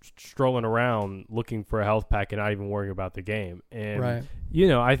just strolling around looking for a health pack and not even worrying about the game. And, right.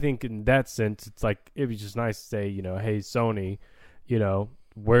 I think in that sense, it's like, it'd be just nice to say, hey, Sony,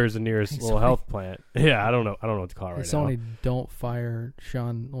 where's the nearest little health plant? Yeah, I don't know what to call it right now. Sony, don't fire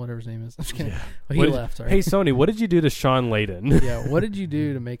Sean, whatever his name is. I'm just kidding. Yeah. Well, he left. Sorry. Hey, Sony, what did you do to Sean Layden? Yeah, what did you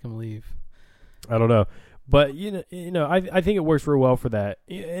do to make him leave? I don't know. But, I think it works real well for that.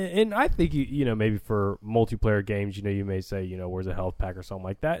 And I think, maybe for multiplayer games, you may say, where's a health pack or something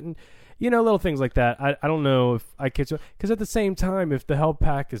like that. And, little things like that. I don't know if I could. Because at the same time, if the health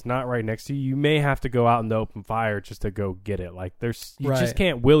pack is not right next to you, you may have to go out in the open fire just to go get it. Like, you just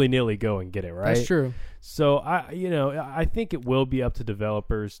can't willy-nilly go and get it, right? That's true. So, I think it will be up to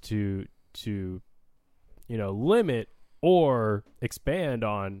developers to limit or expand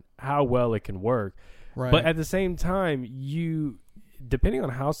on how well it can work. Right. But at the same time, depending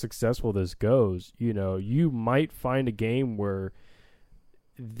on how successful this goes, you might find a game where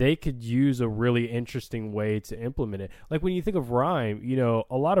they could use a really interesting way to implement it. Like when you think of Rime,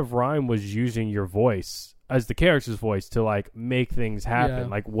 a lot of Rime was using your voice as the character's voice to like make things happen. Yeah.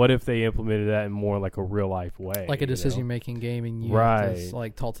 Like what if they implemented that in more like a real life way? Like a decision making game, and you have to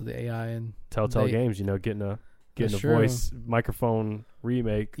like talk to the AI and Telltale Games, getting a voice microphone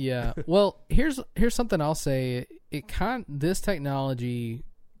remake. Yeah. Well, here's something I'll say. This technology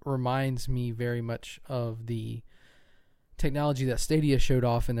reminds me very much of the technology that Stadia showed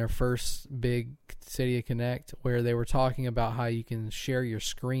off in their first big Stadia Connect, where they were talking about how you can share your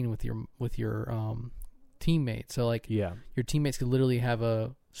screen with your teammates. So like your teammates could literally have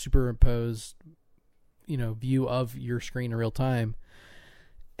a superimposed view of your screen in real time.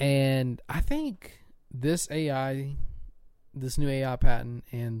 And I think this new AI patent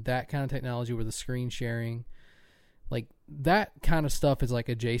and that kind of technology with the screen sharing, like that kind of stuff is like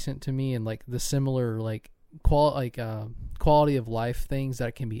adjacent to me, and like the similar like quality of life things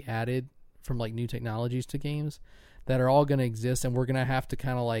that can be added from like new technologies to games that are all going to exist, and we're going to have to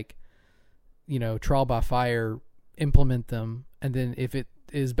kind of like trial by fire implement them, and then if it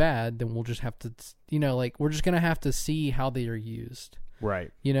is bad, then we'll just have to we're just going to have to see how they are used.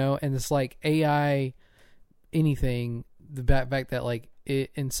 Right. And it's like AI, anything, the fact that like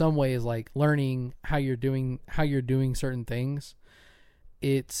it in some way is like learning how you're doing certain things.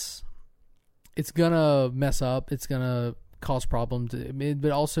 It's gonna mess up. It's gonna cause problems,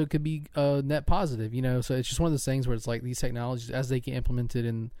 but also could be a net positive, So it's just one of those things where it's like these technologies, as they get implemented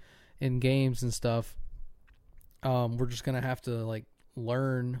in games and stuff, we're just gonna have to like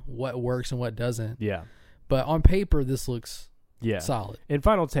learn what works and what doesn't. Yeah. But on paper, this looks solid. And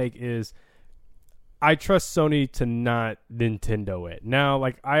final take is, I trust Sony to not Nintendo it. Now,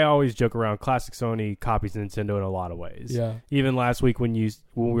 like, I always joke around, classic Sony copies Nintendo in a lot of ways. Yeah. Even last week when we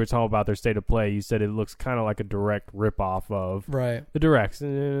were talking about their state of play, you said it looks kind of like a direct ripoff of the Directs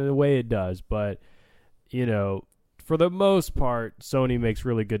in the way it does. But, you know, for the most part, Sony makes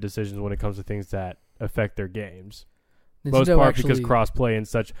really good decisions when it comes to things that affect their games. Nintendo Most part because crossplay and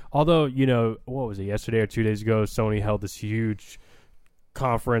such. Although, you know, what was it, yesterday or 2 days ago, Sony held this huge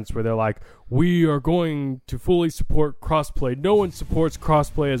conference where they're like, we are going to fully support crossplay. No one supports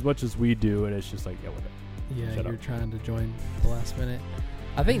crossplay as much as we do. And it's just like, yeah, whatever. Yeah, you're trying to join the last minute.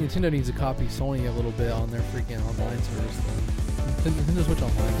 I think Nintendo needs to copy Sony a little bit on their freaking online service. Nintendo Switch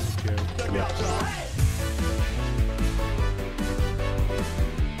Online is a joke. Yeah.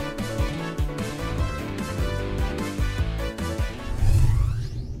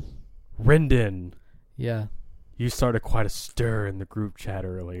 Rendon. Yeah. You started quite a stir in the group chat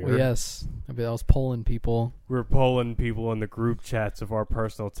earlier. Well, yes. I mean, I was polling people. We're polling people in the group chats of our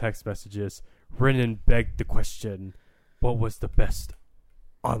personal text messages. Rendon begged the question, what was the best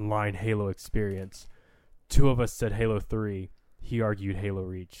online Halo experience? 2 of us said Halo 3. He argued Halo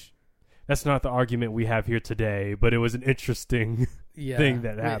Reach. That's not the argument we have here today, but it was an interesting thing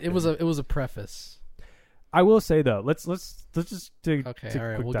that happened. It was a preface. I will say though, let's just take all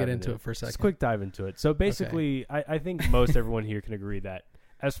right, we'll get into it for a second. Just quick dive into it. So basically, I think most everyone here can agree that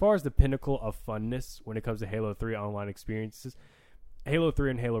as far as the pinnacle of funness when it comes to Halo 3 online experiences, Halo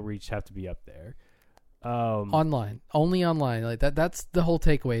 3 and Halo Reach have to be up there. Online, only online, like that's the whole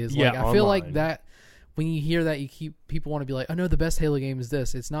takeaway. Is like I feel like that when you hear that, people want to be like, oh no, the best Halo game is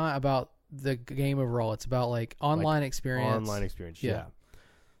this. It's not about the game overall. It's about like online experience. Online experience, yeah.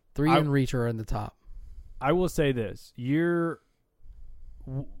 3 and Reach are in the top. I will say this. We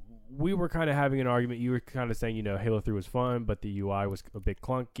were kind of having an argument. You were kind of saying, you know, Halo 3 was fun, but the UI was a bit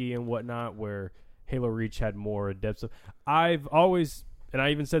clunky and whatnot, where Halo Reach had more depth. I've always, and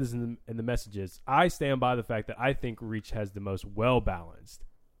I even said this in the messages, I stand by the fact that I think Reach has the most well-balanced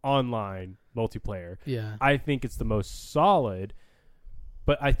online multiplayer. Yeah. I think it's the most solid,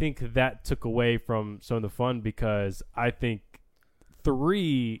 but I think that took away from some of the fun because I think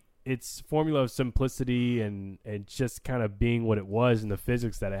 3... its formula of simplicity and just kind of being what it was and the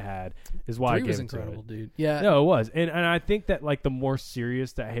physics that it had is why 3 was incredible, dude. Yeah. No, it was. And I think that like the more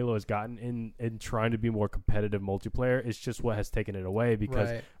serious that Halo has gotten in trying to be more competitive multiplayer, it's just what has taken it away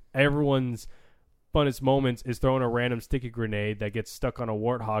because everyone's funnest moments is throwing a random sticky grenade that gets stuck on a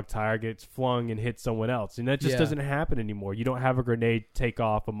Warthog tire, gets flung and hits someone else. And that just doesn't happen anymore. You don't have a grenade take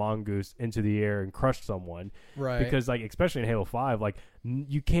off a mongoose into the air and crush someone. Right. Because like, especially in Halo 5, like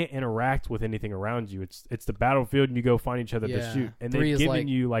you can't interact with anything around you. It's the battlefield and you go find each other to shoot. And they've given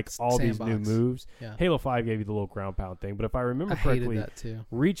you like all these new moves. Yeah. Halo 5 gave you the little ground pound thing. But if I remember correctly, that too.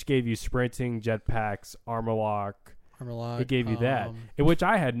 Reach gave you sprinting, jetpacks, armor lock. It gave you that, which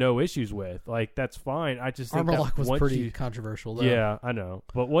I had no issues with. Like, that's fine. I just think Armor Lock was pretty controversial, though. Yeah, I know.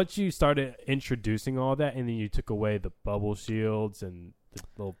 But once you started introducing all that, and then you took away the bubble shields and the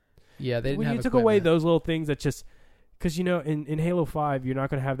little... Yeah, they didn't when have you took away those little things that just... Because, you know, in Halo 5, you're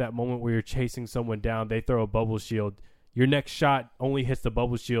not going to have that moment where you're chasing someone down, they throw a bubble shield, your next shot only hits the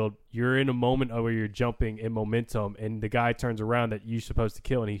bubble shield, you're in a moment where you're jumping in momentum, and the guy turns around that you're supposed to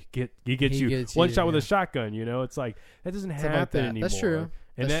kill, and he gets you one shot with a shotgun, you know? It's like, that doesn't happen anymore. That's true.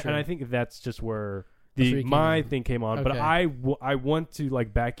 And I think that's just where my thing came on. Okay. But I want to,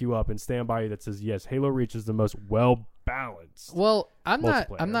 like, back you up and stand by you that says, yes, Halo Reach is the most well-balanced. Well, I'm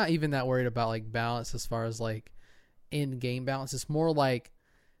not even that worried about, like, balance as far as, like, in-game balance. It's more like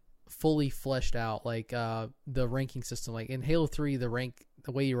fully fleshed out, like the ranking system. Like in Halo 3, the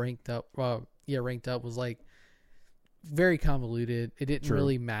way you ranked up was like very convoluted. It didn't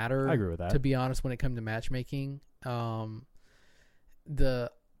really matter. I agree with that, to be honest, when it came to matchmaking.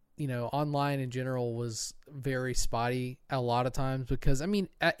 The online in general was very spotty a lot of times because, I mean,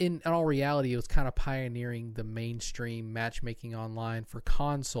 in all reality, it was kind of pioneering the mainstream matchmaking online for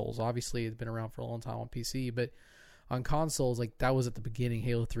consoles. Obviously, it's been around for a long time on PC, but on consoles, like, that was at the beginning,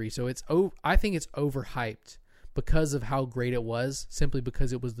 Halo 3. So I think it's overhyped because of how great it was, simply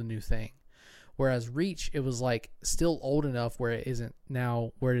because it was the new thing. Whereas Reach, it was like still old enough where it isn't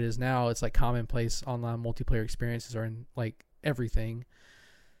now where it is now. It's like commonplace online multiplayer experiences are in like everything.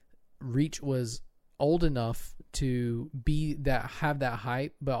 Reach was old enough to have that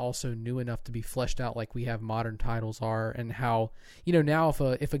hype, but also new enough to be fleshed out like we have modern titles are. And how, now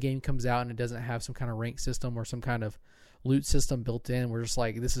if a game comes out and it doesn't have some kind of rank system or some kind of loot system built in, we're just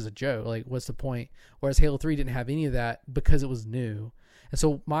like, this is a joke. Like, what's the point? Whereas Halo 3 didn't have any of that because it was new. And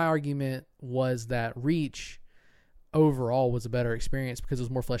so my argument was that Reach overall was a better experience because it was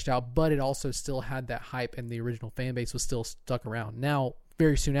more fleshed out, but it also still had that hype and the original fan base was still stuck around. Now,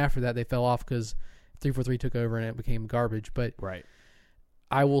 very soon after that, they fell off because 343 took over and it became garbage. But right.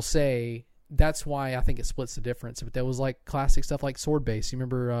 I will say that's why I think it splits the difference. But there was like classic stuff like Sword Base. You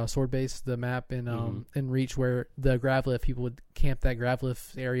remember Sword Base, the map in Reach where the Gravlift, people would camp that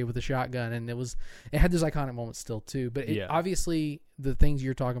Gravlift area with a shotgun, and it had those iconic moments still too. But obviously the things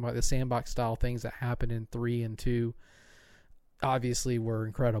you're talking about, the sandbox style things that happened in 3 and 2, obviously were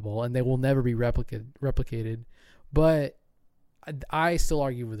incredible, and they will never be replicated. But I still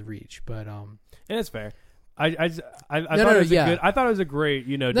argue with Reach. But and it's fair. I thought it was good. I thought it was a great,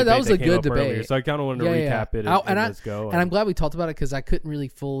 debate that was a good debate. Earlier, so I kind of wanted to recap it and let's go. And I'm glad we talked about it because I couldn't really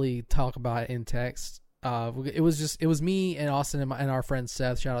fully talk about it in text. It was me and Austin and our friend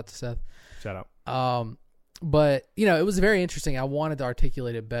Seth. Shout out to Seth. Shout out. But it was very interesting. I wanted to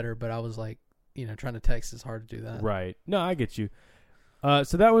articulate it better, but I was like, trying to text is hard to do that. Right. No, I get you.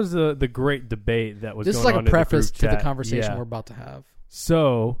 So that was the great debate that was. This going on is like a preface in the to group the chat. conversation we're about to have.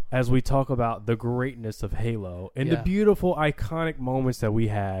 So, as we talk about the greatness of Halo and the beautiful, iconic moments that we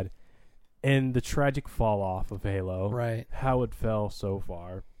had and the tragic fall off of Halo, right? How it fell so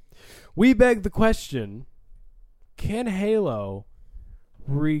far, we beg the question: can Halo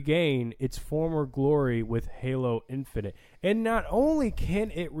regain its former glory with Halo Infinite? And not only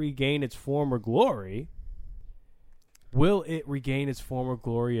can it regain its former glory, will it regain its former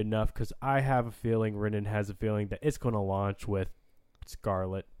glory enough? Because I have a feeling, Renan has a feeling, that it's going to launch with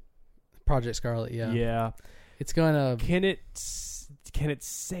Scarlet. Project Scarlet, yeah. Yeah. It's going to... Can it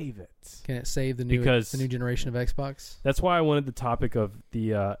save it? Can it save the new generation of Xbox? That's why I wanted the topic of the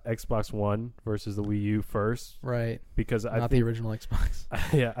Xbox One versus the Wii U first. Right. Because I think the original Xbox.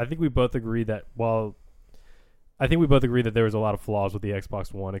 Yeah, I think we both agree that there was a lot of flaws with the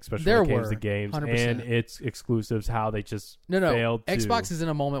Xbox One, especially when it came to games 100%. And its exclusives, how they just failed to... Xbox is in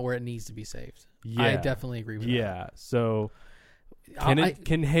a moment where it needs to be saved. Yeah. I definitely agree with that. Yeah, so...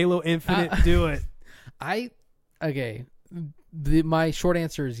 Can Halo Infinite do it? My short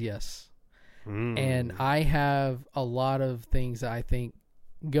answer is yes. And I have a lot of things that I think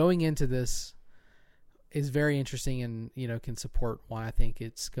going into this is very interesting and, can support why I think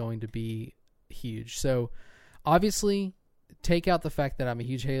it's going to be huge. So obviously take out the fact that I'm a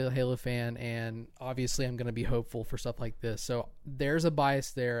huge Halo fan, and obviously I'm going to be hopeful for stuff like this. So there's a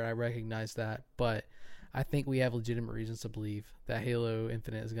bias there, and I recognize that, but I think we have legitimate reasons to believe that Halo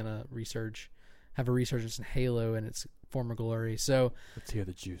Infinite is going to have a resurgence in Halo and its former glory. So let's hear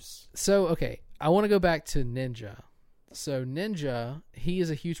the juice. So, okay, I want to go back to Ninja. So Ninja, he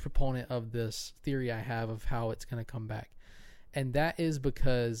is a huge proponent of this theory I have of how it's going to come back. And that is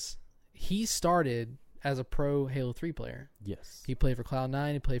because he started as a pro Halo 3 player. Yes. He played for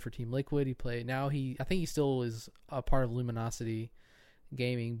Cloud9, he played for Team Liquid, I think he still is a part of Luminosity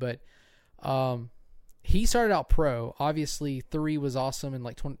Gaming, but he started out pro. Obviously, 3 was awesome in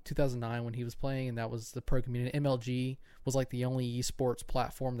like 2009 when he was playing, and that was the pro community. MLG was like the only esports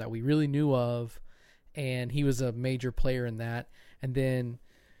platform that we really knew of, and he was a major player in that. And then,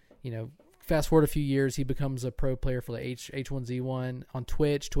 fast forward a few years, he becomes a pro player for the H1Z1 on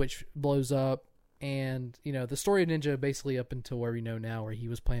Twitch. Twitch blows up, and the story of Ninja basically up until where we know now, where he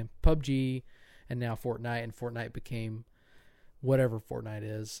was playing PUBG and now Fortnite, and Fortnite became whatever Fortnite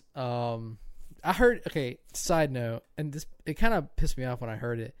is. I heard, side note, and it kind of pissed me off when I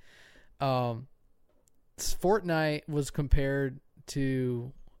heard it. Fortnite was compared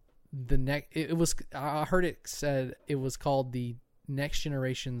to I heard it said it was called the next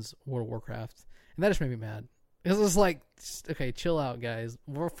generation's World of Warcraft, and that just made me mad. It was like, chill out, guys.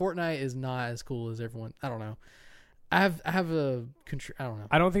 Fortnite is not as cool as everyone. I don't know. I don't know.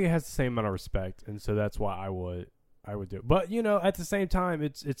 I don't think it has the same amount of respect, and so that's why I would do it. But at the same time,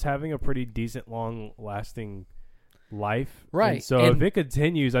 it's having a pretty decent, long-lasting life, right? And so if it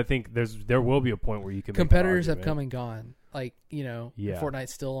continues, I think there will be a point where you can. Competitors have come and gone. Like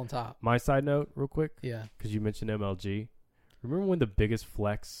Fortnite's still on top. My side note, real quick, yeah, because you mentioned MLG. Remember when the biggest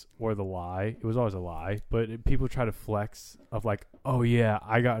flex or the lie? It was always a lie, but people try to flex of like, oh yeah,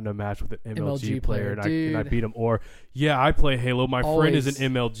 I got in a match with an MLG player and I beat him, or yeah, I play Halo. My friend is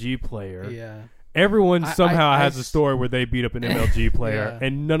an MLG player. Yeah. Everyone somehow has a story where they beat up an MLG player,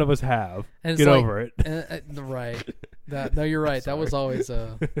 and none of us have. Get over it. Right. No, you're right. That was always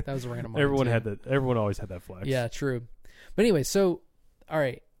a random. Everyone always had that flex. Yeah, true. But anyway, so all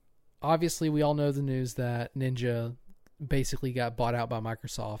right. Obviously, we all know the news that Ninja basically got bought out by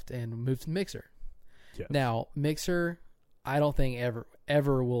Microsoft and moved to Mixer. Yes. Now, Mixer, I don't think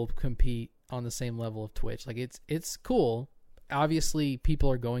ever will compete on the same level of Twitch. Like it's cool. Obviously,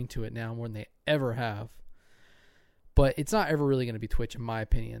 people are going to it now more than they ever have. But it's not ever really going to be Twitch, in my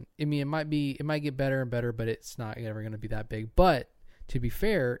opinion. I mean, it might get better and better, but it's not ever going to be that big. But to be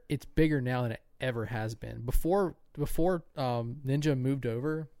fair, it's bigger now than it ever has been. Before Ninja moved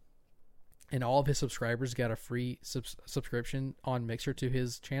over, and all of his subscribers got a free subscription on Mixer to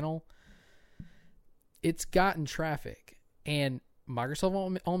his channel, it's gotten traffic. And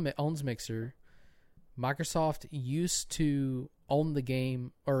Microsoft owns Mixer. Microsoft used to own the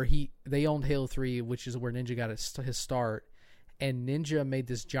game, or they owned Halo 3, which is where Ninja got his start. And Ninja made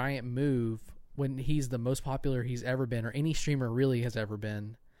this giant move when he's the most popular he's ever been, or any streamer really has ever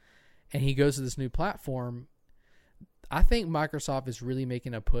been. And he goes to this new platform. I think Microsoft is really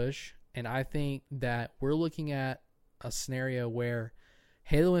making a push, and I think that we're looking at a scenario where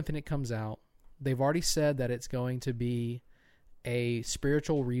Halo Infinite comes out. They've already said that it's going to be a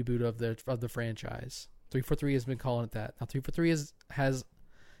spiritual reboot of the franchise. 343 has been calling it that. Now 343 has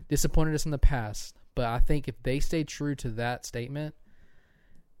disappointed us in the past, but I think if they stay true to that statement,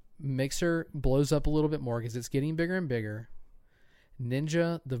 Mixer blows up a little bit more because it's getting bigger and bigger.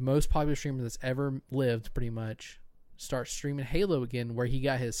 Ninja, the most popular streamer that's ever lived, pretty much, starts streaming Halo again, where he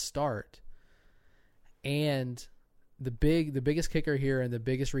got his start. And the biggest kicker here, and the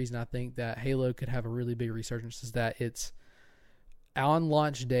biggest reason I think that Halo could have a really big resurgence, is that it's on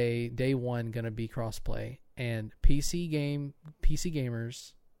launch day one, going to be crossplay, and PC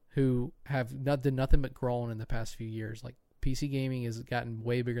gamers who have done nothing but grown in the past few years. Like, PC gaming has gotten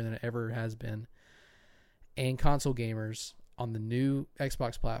way bigger than it ever has been, and console gamers on the new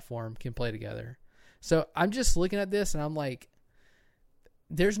Xbox platform can play together. So I'm just looking at this and I'm like,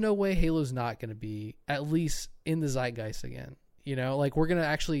 there's no way Halo's not going to be at least in the zeitgeist again. You know, like, we're going to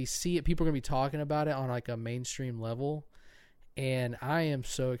actually see it. People are going to be talking about it on like a mainstream level. And I am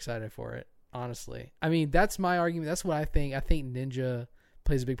so excited for it, honestly. I mean, that's my argument. That's what I think. I think Ninja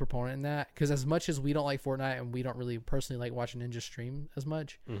plays a big proponent in that, because as much as we don't like Fortnite and we don't really personally like watching Ninja stream as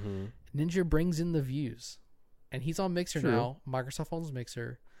much, Ninja brings in the views. And he's on Mixer now. Microsoft owns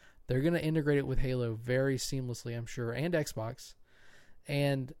Mixer. They're going to integrate it with Halo very seamlessly, I'm sure, and Xbox.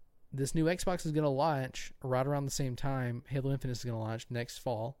 And this new Xbox is going to launch right around the same time Halo Infinite is going to launch next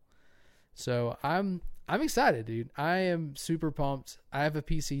fall. So I'm excited, dude. I am super pumped. I have a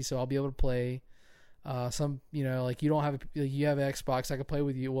PC, so I'll be able to play some, you know, like, you have an Xbox, I can play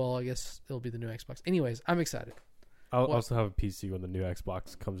with you. Well, I guess it'll be the new Xbox. Anyways, I'm excited. I'll also have a PC when the new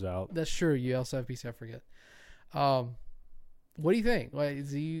Xbox comes out. That's true. You also have a PC, I forget. What do you think? Like,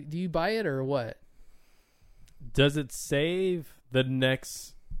 do you buy it or what? Does it save the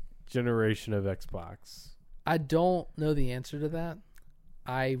next generation of Xbox? I don't know the answer to that.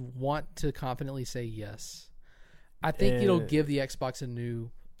 I want to confidently say yes. I think it'll give the Xbox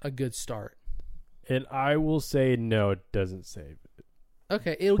a good start. And I will say no, it doesn't save it.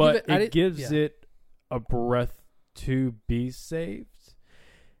 Okay, it gives it a breath to be saved.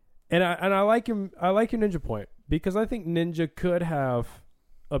 And I like your Ninja point, because I think Ninja could have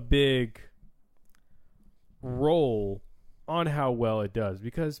a big role on how well it does,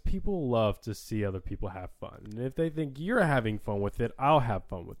 because people love to see other people have fun. And if they think you're having fun with it, I'll have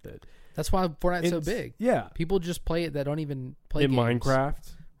fun with it. That's why Fortnite's so big. Yeah. People just play it that don't even play in games.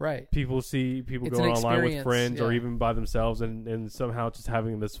 Minecraft. Right. People see people It's going an online with friends or yeah. even by themselves and somehow just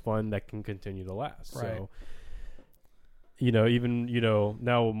having this fun that can continue to last. Right. So, even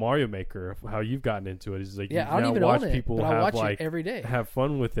now Mario Maker, how you've gotten into it is like, yeah, you I don't now even watch own it, people but I have watch like it every day. have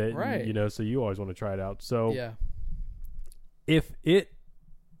fun with it. Right. And, so you always want to try it out. So yeah. if it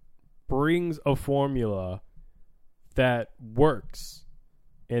brings a formula that works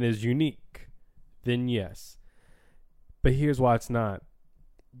and is unique, then yes. But here's why it's not.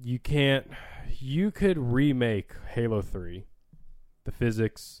 You could remake Halo 3, the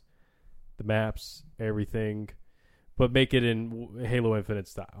physics, the maps, everything, but make it in Halo Infinite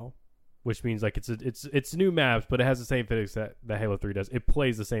style, which means like it's new maps, but it has the same physics that Halo 3 does. It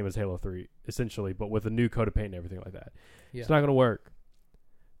plays the same as Halo 3 essentially, but with a new coat of paint and everything like that. Yeah. It's not going to work,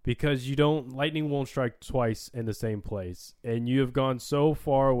 because lightning won't strike twice in the same place, and you have gone so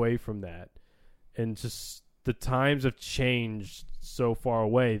far away from that, and just the times have changed so far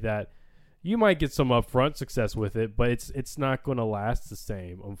away that you might get some upfront success with it, but it's not going to last the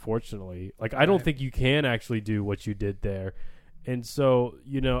same, unfortunately. Like, I don't think you can actually do what you did there. And so,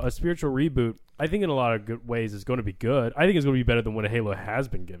 a spiritual reboot, I think in a lot of good ways is going to be good. I think it's going to be better than what Halo has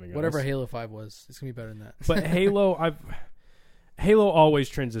been giving us. Whatever Halo 5 was, it's going to be better than that. But Halo always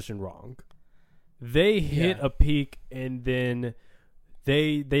transitioned wrong. They hit a peak, and then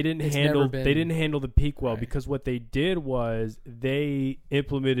they didn't handle the peak well, because what they did was they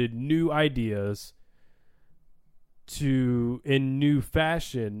implemented new ideas in new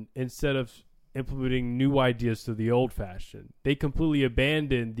fashion instead of implementing new ideas to the old fashioned. They completely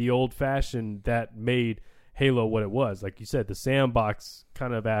abandoned the old fashioned that made Halo what it was. Like you said, the sandbox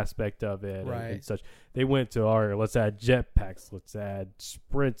kind of aspect of it and such. They went to, all right, let's add jetpacks, let's add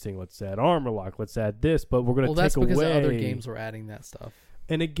sprinting, let's add armor lock, let's add this, but we're going to take away. Well, that's because other games were adding that stuff.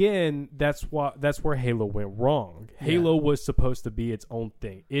 And again, that's where Halo went wrong. Halo was supposed to be its own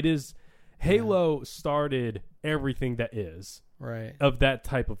thing. Halo started everything that is. Right. Of that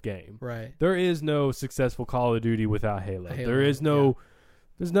type of game. Right. There is no successful Call of Duty without Halo. There is no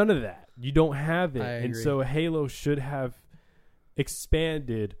there's none of that. You don't have it. And so Halo should have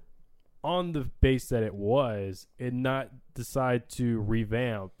expanded on the base that it was and not decide to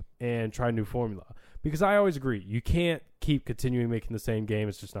revamp and try a new formula. Because I always agree, you can't keep continuing making the same game.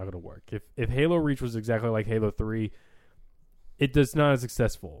 It's just not going to work. If Halo Reach was exactly like Halo 3, it does not as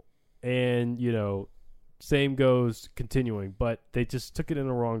successful. And, same goes continuing, but they just took it in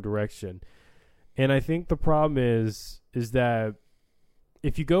the wrong direction. And I think the problem is that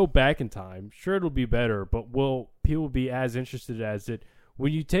if you go back in time, sure, it'll be better, but will people be as interested as it?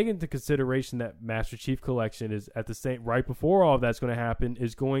 When you take into consideration that Master Chief Collection is at the same, right before all of that's going to happen,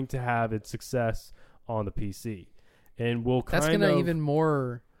 is going to have its success on the PC. And will kind of... That's going to even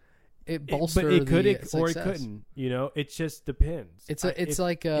more... It bolster but it could, success. Or it couldn't. It just depends. It's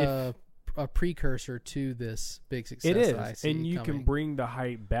like a precursor to this big success. It is, that I see and you coming. can bring the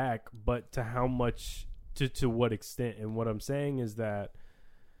hype back, but to how much, to what extent? And what I'm saying is that,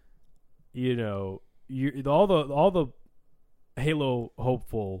 all the Halo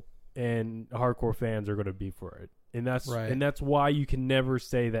hopeful and hardcore fans are going to be for it, and that's why you can never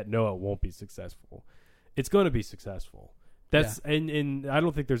say that no, it won't be successful. It's going to be successful. And I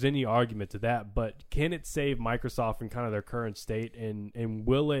don't think there's any argument to that, but can it save Microsoft in kind of their current state, and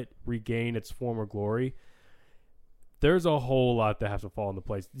will it regain its former glory? There's a whole lot that has to fall into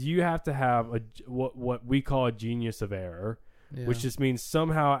place. You have to have what we call a genius of error, which just means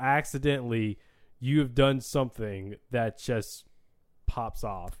somehow accidentally you have done something that just pops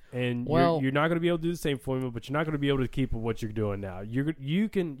off, and you're not going to be able to do the same formula, but you're not going to be able to keep what you're doing now. You're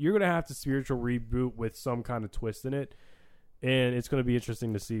going to have to spiritual reboot with some kind of twist in it. And it's going to be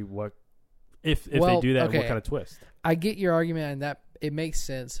interesting to see what if they do that, what kind of twist. I get your argument, and that it makes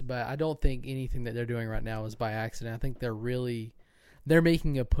sense, but I don't think anything that they're doing right now is by accident. I think they're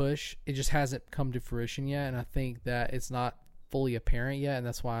making a push. It just hasn't come to fruition yet, and I think that it's not fully apparent yet, and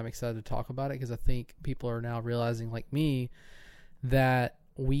that's why I'm excited to talk about it, because I think people are now realizing, like me, that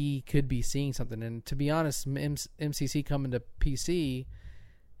we could be seeing something. And to be honest, MCC coming to PC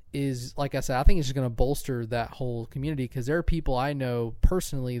is, like I said, I think it's just going to bolster that whole community, because there are people I know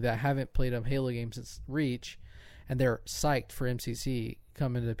personally that haven't played a Halo game since Reach, and they're psyched for MCC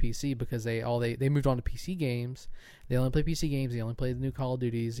coming to PC because they moved on to PC games. They only play PC games. They only play the new Call of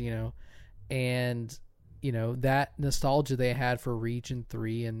Duties, and that nostalgia they had for Reach and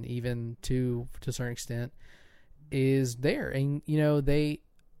 3 and even 2 to a certain extent is there. And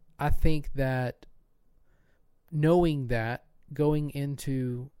I think that knowing that going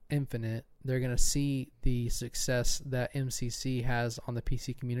into Infinite, they're going to see the success that MCC has on the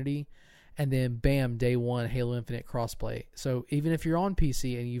PC community, and then bam, day one, Halo Infinite crossplay. So even if you're on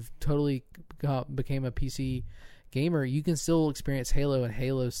PC and you've totally became a PC gamer, you can still experience Halo, and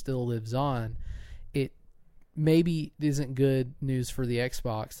Halo still lives on. It maybe isn't good news for the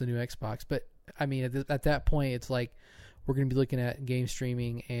Xbox, the new Xbox, but I mean, at that point, it's like we're going to be looking at game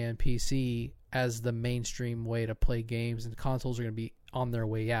streaming and PC as the mainstream way to play games, and consoles are going to be on their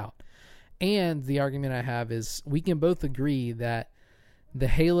way out. And the argument I have is we can both agree that the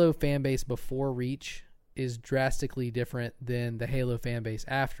Halo fan base before Reach is drastically different than the Halo fan base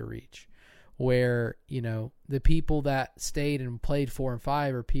after Reach, where, the people that stayed and played 4 and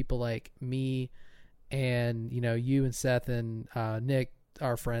 5 are people like me and, you and Seth and Nick,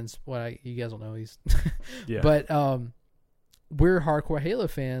 our friends. You guys don't know, he's yeah. But we're hardcore Halo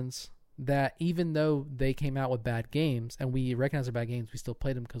fans that even though they came out with bad games, and we recognize they're bad games, we still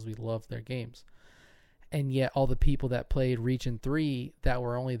played them because we love their games. And yet all the people that played Reach and 3 that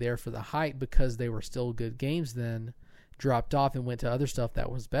were only there for the hype because they were still good games then dropped off and went to other stuff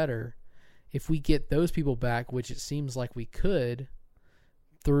that was better. If we get those people back, which it seems like we could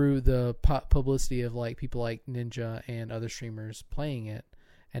through the publicity of like people like Ninja and other streamers playing it,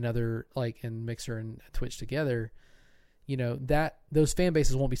 and other and Mixer and Twitch together, that those fan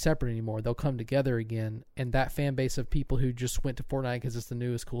bases won't be separate anymore. They'll come together again, and that fan base of people who just went to Fortnite because it's the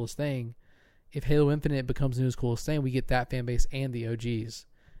newest, coolest thing, if Halo Infinite becomes the newest, coolest thing, we get that fan base and the OGs,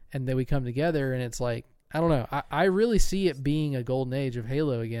 and then we come together, and it's like, I don't know. I really see it being a golden age of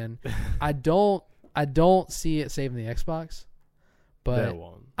Halo again. I don't see it saving the Xbox, but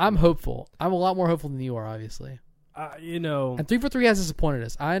I'm hopeful. I'm a lot more hopeful than you are, obviously. You know, And 343 has disappointed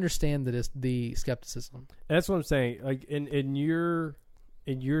us. I understand the skepticism. that's what I'm saying. Like in your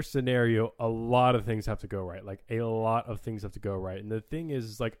scenario, a lot of things have to go right. Like a lot of things have to go right. And the thing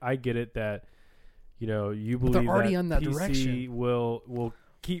is like I get it that you believe they're already that on that PC direction.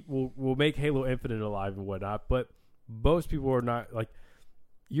 will make Halo Infinite alive and whatnot, but most people are not like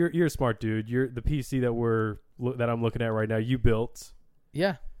you're a smart dude. You're the PC that I'm looking at right now. You built,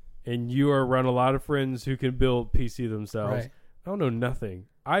 Yeah. and you are around a lot of friends who can build PC themselves. Right. I don't know nothing.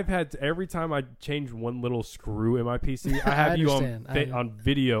 I've had every time I change one little screw in my PC, I have you on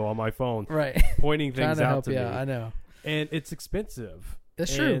video on my phone, Right. pointing things Trying to out help to you me. out. I know. And it's expensive.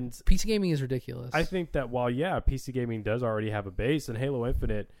 That's true. And PC gaming is ridiculous. I think that while PC gaming does already have a base, and Halo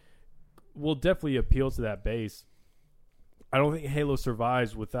Infinite will definitely appeal to that base, I don't think Halo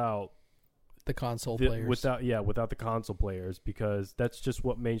survives without the console players. Without the console players, because that's just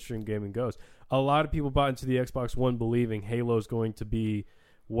what mainstream gaming goes. A lot of people bought into the Xbox One believing Halo is going to be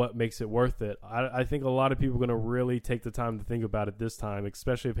what makes it worth it. I think a lot of people are going to really take the time to think about it this time,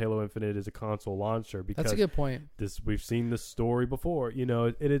 especially if Halo Infinite is a console launcher. Because that's a good point. We've seen this story before,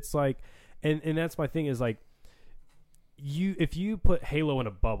 it's like, and that's my thing is like, if you put Halo in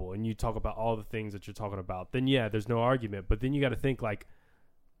a bubble and you talk about all the things that you're talking about, then there's no argument. But then you got to think like,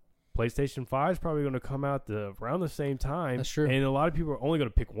 PlayStation 5 is probably going to come out around the same time. That's true. And a lot of people are only going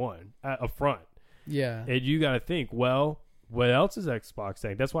to pick one up front. Yeah. And you got to think, well, what else is Xbox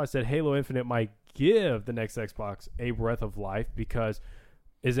saying? That's why I said Halo Infinite might give the next Xbox a breath of life, because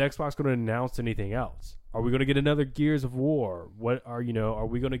is Xbox going to announce anything else? Are we going to get another Gears of War? Are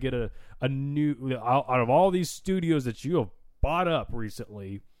we going to get a new, out of all these studios that you have bought up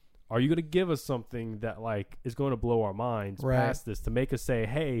recently, are you going to give us something that like is going to blow our minds past this to make us say,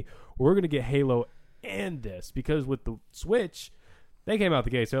 hey, we're going to get Halo and this? Because with the Switch, they came out the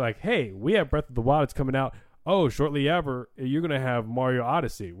gates. They're like, hey, we have Breath of the Wild. It's coming out. Oh, shortly ever, you're going to have Mario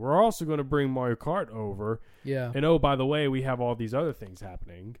Odyssey. We're also going to bring Mario Kart over. Yeah. And oh, by the way, we have all these other things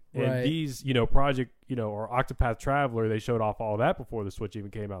happening. And Right. these, Project, or Octopath Traveler, they showed off all that before the Switch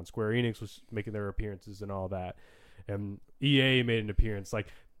even came out. And Square Enix was making their appearances and all that. And EA made an appearance. Like,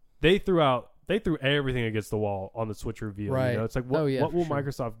 they threw everything against the wall on the Switch reveal. Right. It's like, what will sure.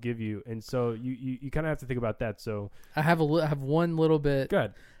 Microsoft give you? And so you kind of have to think about that. So I have one little bit.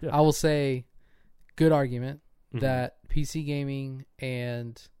 good. Yeah. I will say, good argument Mhm. that PC gaming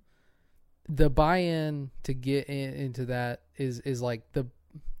and the buy-in to get into that is like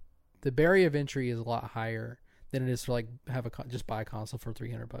the barrier of entry is a lot higher than it is to like have just buy a console for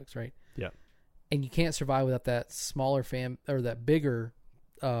 $300, right? Yeah. And you can't survive without that smaller or that bigger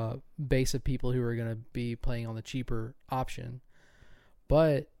base of people who are going to be playing on the cheaper option.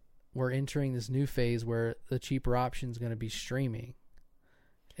 But we're entering this new phase where the cheaper option is going to be streaming.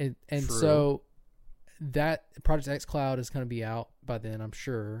 And True. so that Project X Cloud is going to be out by then, I'm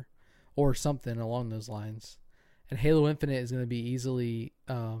sure, or something along those lines. And Halo Infinite is going to be easily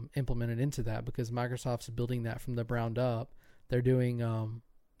implemented into that because Microsoft's building that from the ground up. They're doing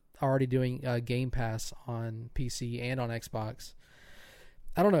already doing Game Pass on PC and on Xbox.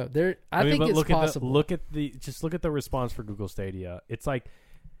 I don't know. I think it's possible. Look at the response for Google Stadia. It's like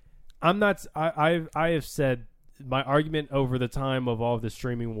I have said my argument over the time of all of the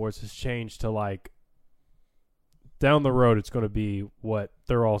streaming wars has changed to like down the road it's going to be what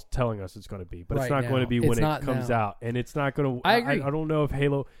they're all telling us it's going to be, but it's not going to be when it comes out, and it's not going to. I agree. I don't know if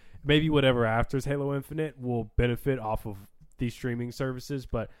Halo, maybe whatever after Halo Infinite will benefit off of these streaming services,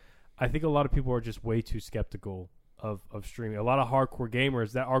 but I think a lot of people are just way too skeptical of streaming. A lot of hardcore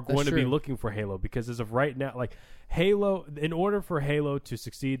gamers that are going to be looking for Halo, because as of right now, like Halo, in order for Halo to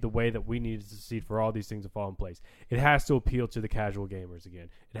succeed the way that we need it to succeed for all these things to fall in place, it has to appeal to the casual gamers again.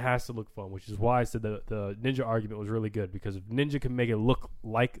 It has to look fun, which is why I said the Ninja argument was really good, because if Ninja can make it look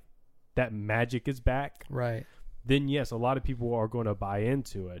like that magic is back, right, then yes, a lot of people are going to buy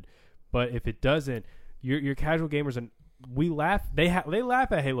into it. But if it doesn't, your casual gamers and we laugh. They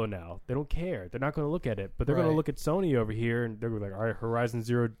laugh at Halo now. They don't care. They're not going to look at it, but they're going to look at Sony over here, and they're like, all right, Horizon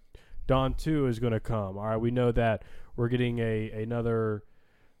Zero Dawn 2 is going to come. All right, we know that we're getting another,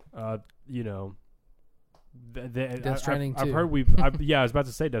 Death Stranding Stranding 2. I've heard I was about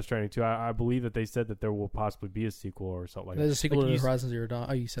to say Death Stranding 2. I believe that they said that there will possibly be a sequel or something like that. There's a sequel like to Horizon Zero Dawn.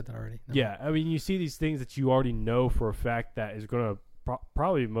 Oh, you said that already. No. Yeah, I mean, you see these things that you already know for a fact that is going to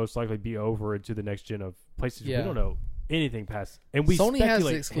probably most likely be over into the next gen of PlayStation. Yeah. We don't know anything past, and we Sony has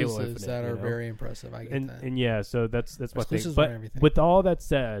speculate exclusives Halo Infinite, that are very impressive. I get that. And yeah, so that's my thing. Exclusives But aren't everything. with all that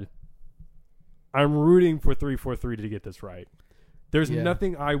said, I'm rooting for 343 to get this right. There's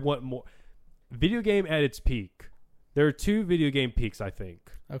nothing I want more. Video game at its peak, There are two video game peaks, I think.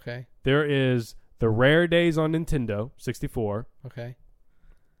 Okay. There is the rare days on Nintendo 64. Okay.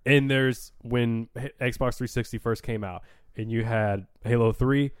 And there's when Xbox 360 first came out. And you had Halo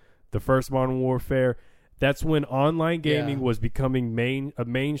 3, the first Modern Warfare. That's when online gaming was becoming a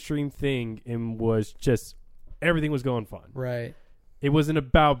mainstream thing and was just everything was going fun. Right. It wasn't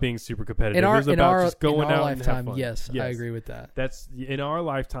about being super competitive. It was about just going out and have fun. Yes, I agree with that. That's in our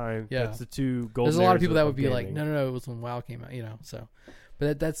lifetime. Yeah. That's the two golden. There's a lot of people that would be gaming. like, no, it was when WoW came out, So,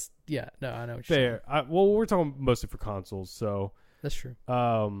 but that's I know what you're fair. saying. Well, we're talking mostly for consoles, so that's true.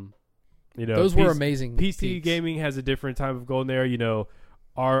 Those were amazing. PC peaks. gaming has a different time of golden era.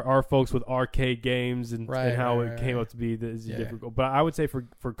 Our folks with arcade games and how it came up to be is different. But I would say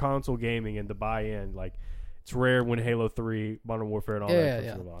for console gaming and the buy-in, like it's rare when Halo 3, Modern Warfare, and all that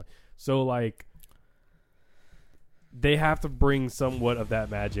comes along. So like they have to bring somewhat of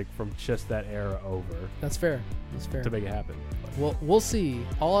that magic from just that era over. That's fair. To make it happen. Well, we'll see.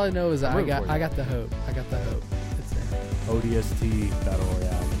 All I know is I got the hope. It's there. ODST Battle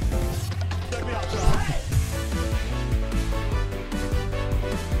Royale. Check me out, John.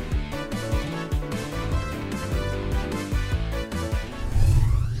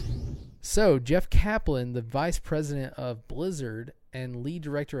 So, Jeff Kaplan, the vice president of Blizzard and lead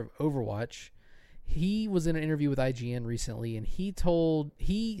director of Overwatch, he was in an interview with IGN recently, and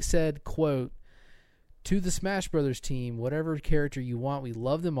he said, quote, "To the Smash Brothers team, whatever character you want, we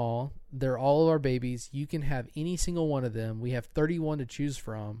love them all. They're all of our babies. You can have any single one of them. We have 31 to choose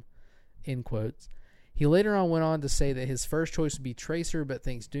from," end quotes. He later on went on to say that his first choice would be Tracer, but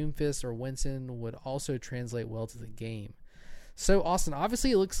thinks Doomfist or Winston would also translate well to the game. So, Austin,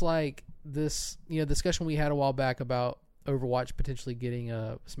 obviously it looks like this discussion we had a while back about Overwatch potentially getting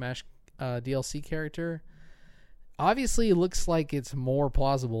a Smash DLC character. Obviously, it looks like it's more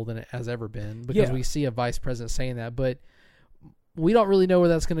plausible than it has ever been because we see a vice president saying that, but we don't really know where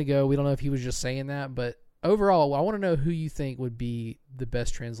that's going to go. We don't know if he was just saying that, but overall, I want to know who you think would be the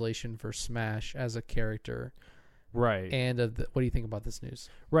best translation for Smash as a character. Right. And what do you think about this news?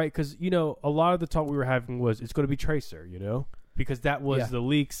 Right, because, a lot of the talk we were having was it's going to be Tracer, because that was the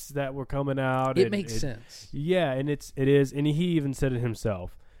leaks that were coming out. It makes sense. Yeah, and it is, and he even said it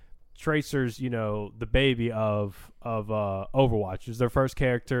himself. Tracer's, the baby of Overwatch. It was their first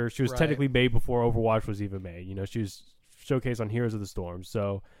character. She was technically made before Overwatch was even made. She was showcased on Heroes of the Storm.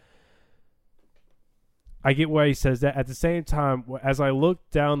 So I get why he says that. At the same time, as I look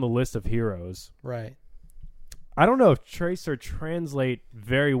down the list of heroes, right, I don't know if Tracer translate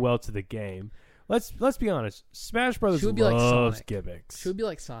very well to the game. Let's be honest. Smash Brothers loves like gimmicks. She would be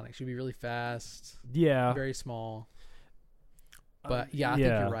like Sonic. She would be really fast. Yeah. Very small. But I think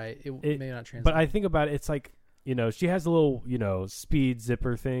you're right. It may not translate. But I think about it, it's like, she has a little, speed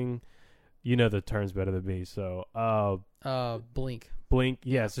zipper thing. The term's better than me. So, Blink. Blink.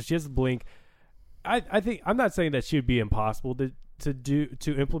 Yeah. So she has the blink. I think, I'm not saying that she would be impossible to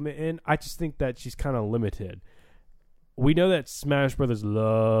implement in. I just think that she's kind of limited. We know that Smash Brothers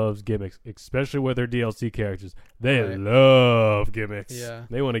loves gimmicks, especially with their DLC characters. They love gimmicks. Yeah.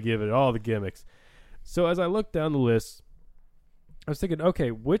 They want to give it all the gimmicks. So as I look down the list, I was thinking,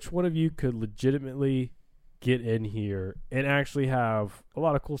 okay, which one of you could legitimately get in here and actually have a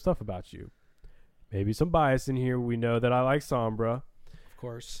lot of cool stuff about you? Maybe some bias in here. We know that I like Sombra. Of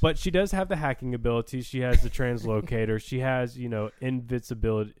course. But she does have the hacking ability. She has the translocator. She has,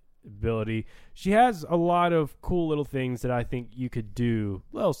 invincibility. She has a lot of cool little things that I think you could do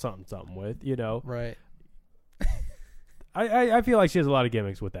a little something with, Right. I feel like she has a lot of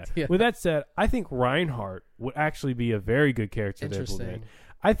gimmicks with that. Yeah. With that said, I think Reinhardt would actually be a very good character to implement.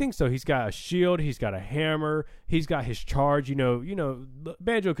 I think so. He's got a shield. He's got a hammer. He's got his charge.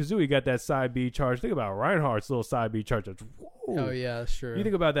 Banjo-Kazooie got that side B charge. Think about Reinhardt's little side B charge. Oh, yeah, that's true. You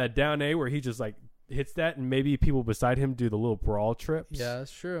think about that down A where he just like hits that and maybe people beside him do the little brawl trips. Yeah,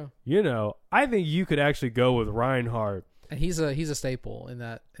 that's true. I think you could actually go with Reinhardt. And he's a staple in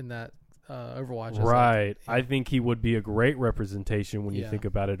that Overwatch. Right. I think he would be a great representation when you think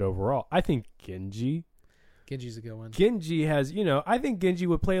about it overall. I think Genji's a good one. Genji has, I think Genji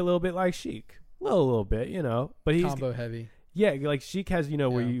would play a little bit like Sheik. A little bit, but he's combo heavy. Yeah, like Sheik has,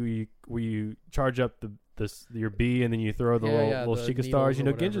 where you charge up your B and then you throw the little Sheikah stars.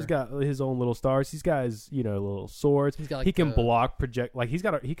 Genji's got his own little stars. He's got his, little swords. He's got like he can block project. Like he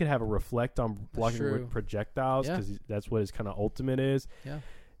could have a reflect on blocking true. with projectiles because that's what his kind of ultimate is. Yeah.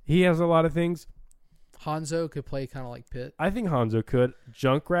 He has a lot of things. Hanzo could play kind of like Pit. I think Hanzo could.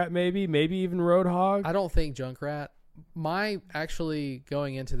 Junkrat maybe even Roadhog. I don't think Junkrat.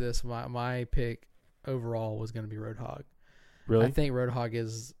 Going into this, my pick overall was going to be Roadhog. Really? I think Roadhog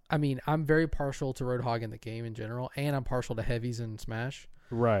is. I mean, I'm very partial to Roadhog in the game in general, and I'm partial to heavies in Smash.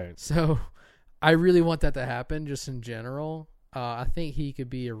 Right. So I really want that to happen just in general. I think he could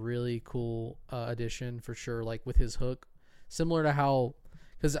be a really cool addition for sure, like with his hook. Similar to how,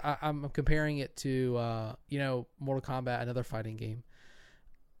 because I'm comparing it to, Mortal Kombat, another fighting game.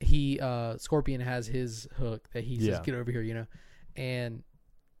 Scorpion has his hook that he says, get over here, and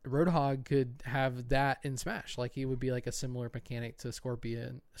Roadhog could have that in Smash. Like, he would be like a similar mechanic to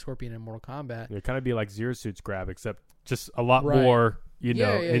Scorpion in Mortal Kombat. It kind of be like Zero Suit's grab, except just a lot more,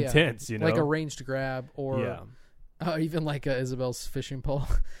 intense, Like a ranged grab or even like Isabel's fishing pole.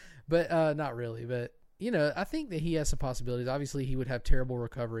 But not really. But, I think that he has some possibilities. Obviously, he would have terrible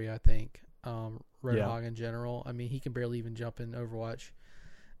recovery, I think, Roadhog in general. I mean, he can barely even jump in Overwatch.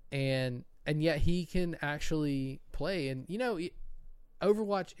 And yet he can actually play. And,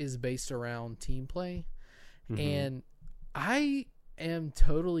 Overwatch is based around team play. Mm-hmm. And I am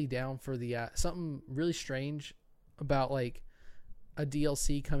totally down for something really strange about like a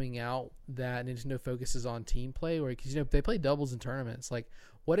DLC coming out that Nintendo focuses on team play, because they play doubles in tournaments. Like,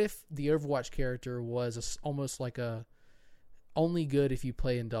 what if the Overwatch character was almost like a only good if you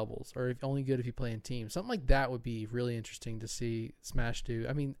play in doubles, or only good if you play in teams? Something like that would be really interesting to see Smash do.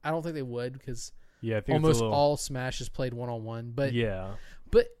 I mean, I don't think they would, because I think almost all Smash is played 1-on-1.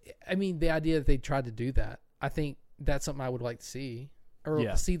 But I mean, the idea that they tried to do that, I think that's something I would like to see, or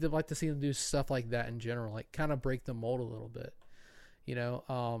like to see them do stuff like that in general, like kind of break the mold a little bit.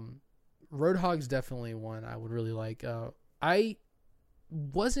 Roadhog's definitely one I would really like. I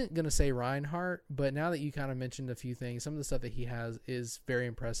wasn't gonna say Reinhardt, but now that you kind of mentioned a few things, some of the stuff that he has is very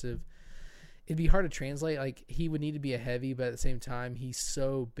impressive. It'd be hard to translate. Like, he would need to be a heavy, but at the same time, he's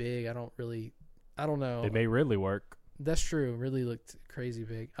so big. I don't know. It may Ridley work. That's true. Ridley looked crazy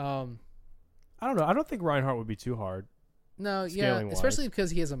big. I don't know. I don't think Reinhardt would be too hard. No, especially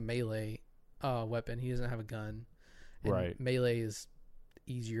because he has a melee weapon. He doesn't have a gun. And right. Melee is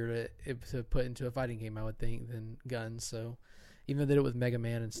easier to put into a fighting game, I would think, than guns. So even though they did it with Mega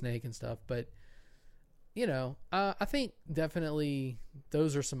Man and Snake and stuff, but I think definitely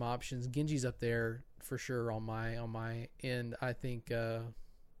those are some options. Genji's up there for sure on my end. I think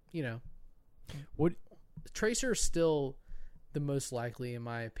what Tracer is still the most likely, in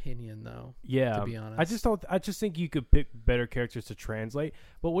my opinion, though. Yeah, to be honest, I just think you could pick better characters to translate.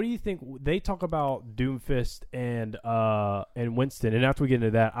 But what do you think? They talk about Doomfist and Winston, and after we get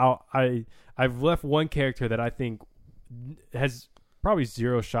into that, I've left one character that I think has probably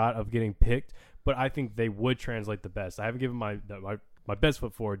zero shot of getting picked, but I think they would translate the best. I haven't given my best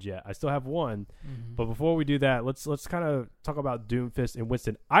foot forward yet. I still have one, but before we do that, let's kind of talk about Doomfist and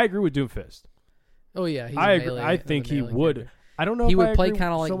Winston. I agree with Doomfist. Oh yeah, I agree. I think he would. Character. I don't know. He if would play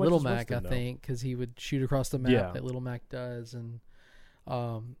kind of like Little Mac, I think, because he would shoot across the map like Little Mac does, and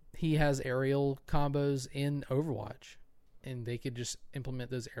he has aerial combos in Overwatch, and they could just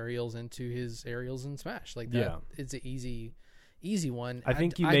implement those aerials into his aerials in Smash. Like that, it's an easy one. I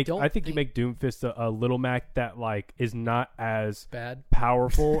think you make Doomfist a Little Mac that like is not as bad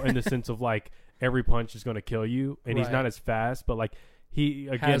powerful in the sense of like every punch is going to kill you, and he's not as fast, but like. He,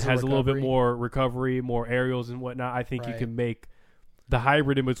 again, has a little bit more recovery, more aerials and whatnot. I think you can make the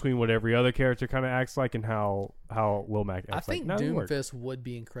hybrid in between what every other character kind of acts like and how Lil Mac acts like. I think Doomfist would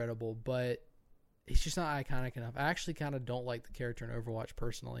be incredible, but he's just not iconic enough. I actually kind of don't like the character in Overwatch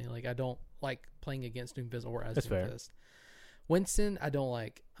personally. Like, I don't like playing against Doomfist or as Doomfist. Fair. Winston, I don't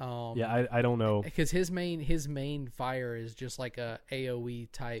like. I don't know. Because his main fire is just like a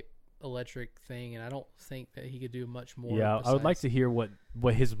AoE type electric thing, and I don't think that he could do much more. Yeah, I would like to hear what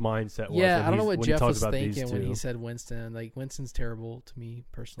his mindset was. Yeah, I don't know what Jeff was thinking when he said Winston. Like, Winston's terrible to me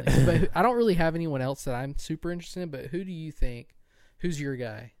personally, but I don't really have anyone else that I'm super interested in. But who do you think? Who's your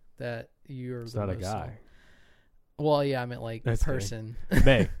guy that you're? It's not a guy. On? Well, yeah, I meant like That's person.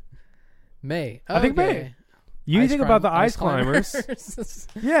 May. May. I think May. You think about the ice climbers.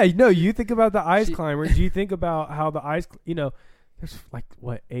 Yeah, no, you think about the ice climbers. You think about how the ice, there's like,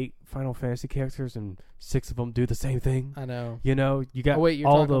 8 Final Fantasy characters and 6 of them do the same thing. I know. You got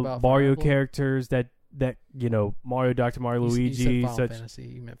all the Mario characters that Mario, Dr. Mario, Luigi. You said Final Fantasy.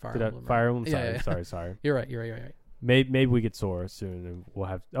 You meant Fire Emblem. Fire Emblem? Yeah. Sorry. You're right. Maybe we get Sora soon and we'll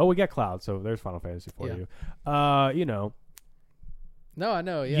have... Oh, we got Cloud, so there's Final Fantasy for you. No, I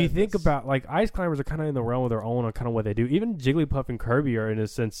know. Yeah, you think about like ice climbers are kind of in the realm of their own on kind of what they do. Even Jigglypuff and Kirby are in a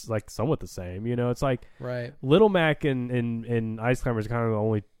sense like somewhat the same. It's like Little Mac and ice climbers are kind of the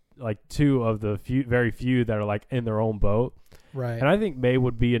only like 2 of the very few that are like in their own boat. Right. And I think May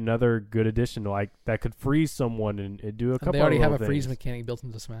would be another good addition, like that could freeze someone and do a couple. They already have a things. freeze mechanic built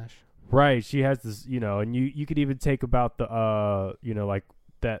into Smash. Right. She has this, and you could even take about the, like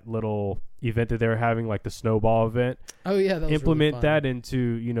that little event that they were having, like the snowball event. Oh yeah, that was implement really fun. that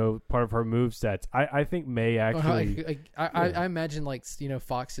into, part of her move sets. I think May actually. I imagine like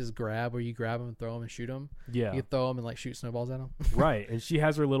Fox's grab where you grab him and throw him and shoot him. Yeah. You throw him and like shoot snowballs at him. Right, and she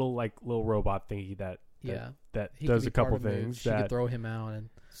has her little robot thingy that He does could a be part couple of moves. things She that could throw him out and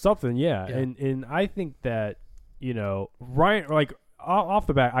something. Yeah, Yeah. and I think that Ryan, like off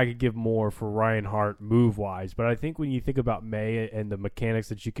the bat, I could give more for Ryan Hart move wise, but I think when you think about May and the mechanics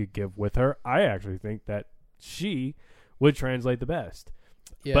that she could give with her, I actually think that she would translate the best.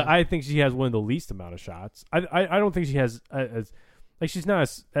 yeah. But I think she has one of the least amount of shots. I don't think she has as she's not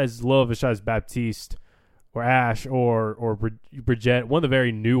as low of a shot as Baptiste or Ash or Bridget, one of the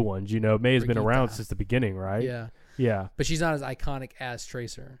very new ones. May has been around Brigitte. since the beginning, right? Yeah. But she's not as iconic as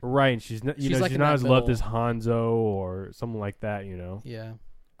Tracer. Right, and she's not, She's like she's in not that as loved middle. as Hanzo or something like that. Yeah.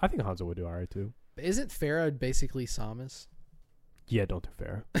 I think Hanzo would do all right too. Isn't Farah basically Samus? Yeah, don't do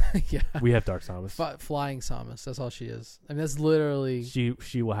fair. Yeah. We have Dark Samus. Flying Samus. That's all she is. I mean, that's literally.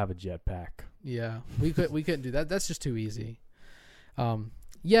 She will have a jetpack. Yeah. We couldn't do that. That's just too easy.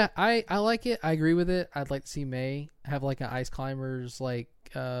 Yeah, I like it. I agree with it. I'd like to see May have like an Ice Climbers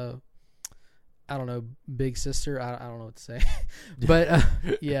I don't know, big sister. I don't know what to say, but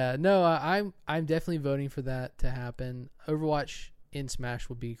yeah, no, I'm definitely voting for that to happen. Overwatch in Smash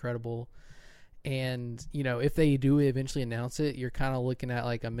would be incredible, and if they do eventually announce it, you're kind of looking at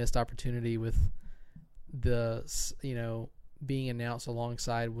like a missed opportunity with the being announced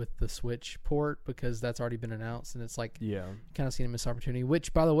alongside with the Switch port, because that's already been announced, and it's like kind of seeing a missed opportunity.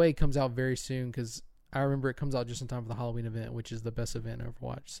 Which, by the way, comes out very soon, because I remember it comes out just in time for the Halloween event, which is the best event in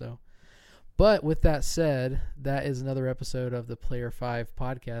Overwatch. So. But with that said, that is another episode of the Player 5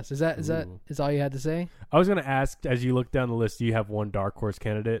 podcast. Is all you had to say? I was going to ask, as you look down the list, do you have one dark horse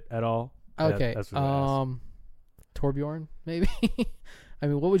candidate at all? Okay. That's what I asked. Torbjorn, maybe? I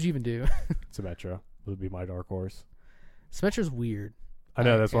mean, what would you even do? Symmetra would be my dark horse. Symmetra's weird. I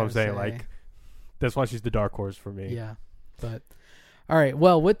know, that's what I'm gotta saying. say. Like, that's why she's the dark horse for me. Yeah. But, all right.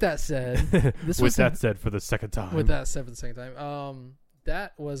 Well, with that said, With that said, for the second time.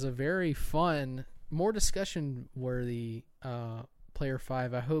 That was a very fun, more discussion-worthy Player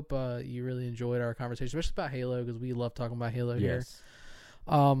 5. I hope you really enjoyed our conversation, especially about Halo, because we love talking about Halo here.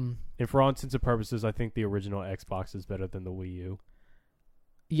 And for all intents and purposes, I think the original Xbox is better than the Wii U.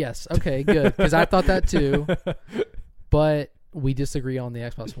 Yes. Okay, good, because I thought that too. But we disagree on the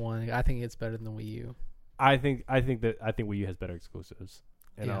Xbox One. I think it's better than the Wii U. I think Wii U has better exclusives,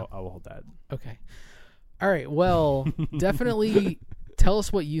 and Yeah. I will hold that. Okay. All right. Well, definitely tell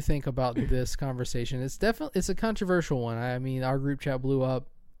us what you think about this conversation. It's a controversial one. I mean, our group chat blew up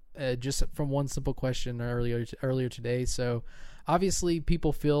just from one simple question earlier today. So obviously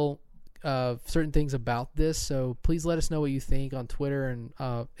people feel certain things about this. So please let us know what you think on Twitter and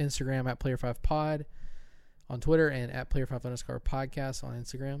Instagram at Player5Pod on Twitter, and at Player5_podcast on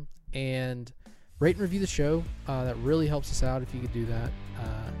Instagram. And rate and review the show. That really helps us out if you could do that.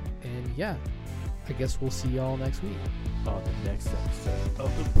 And yeah, I guess we'll see y'all next week. On the next episode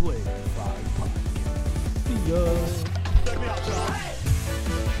of the Player 5 Podcast. See ya. Check me out, John.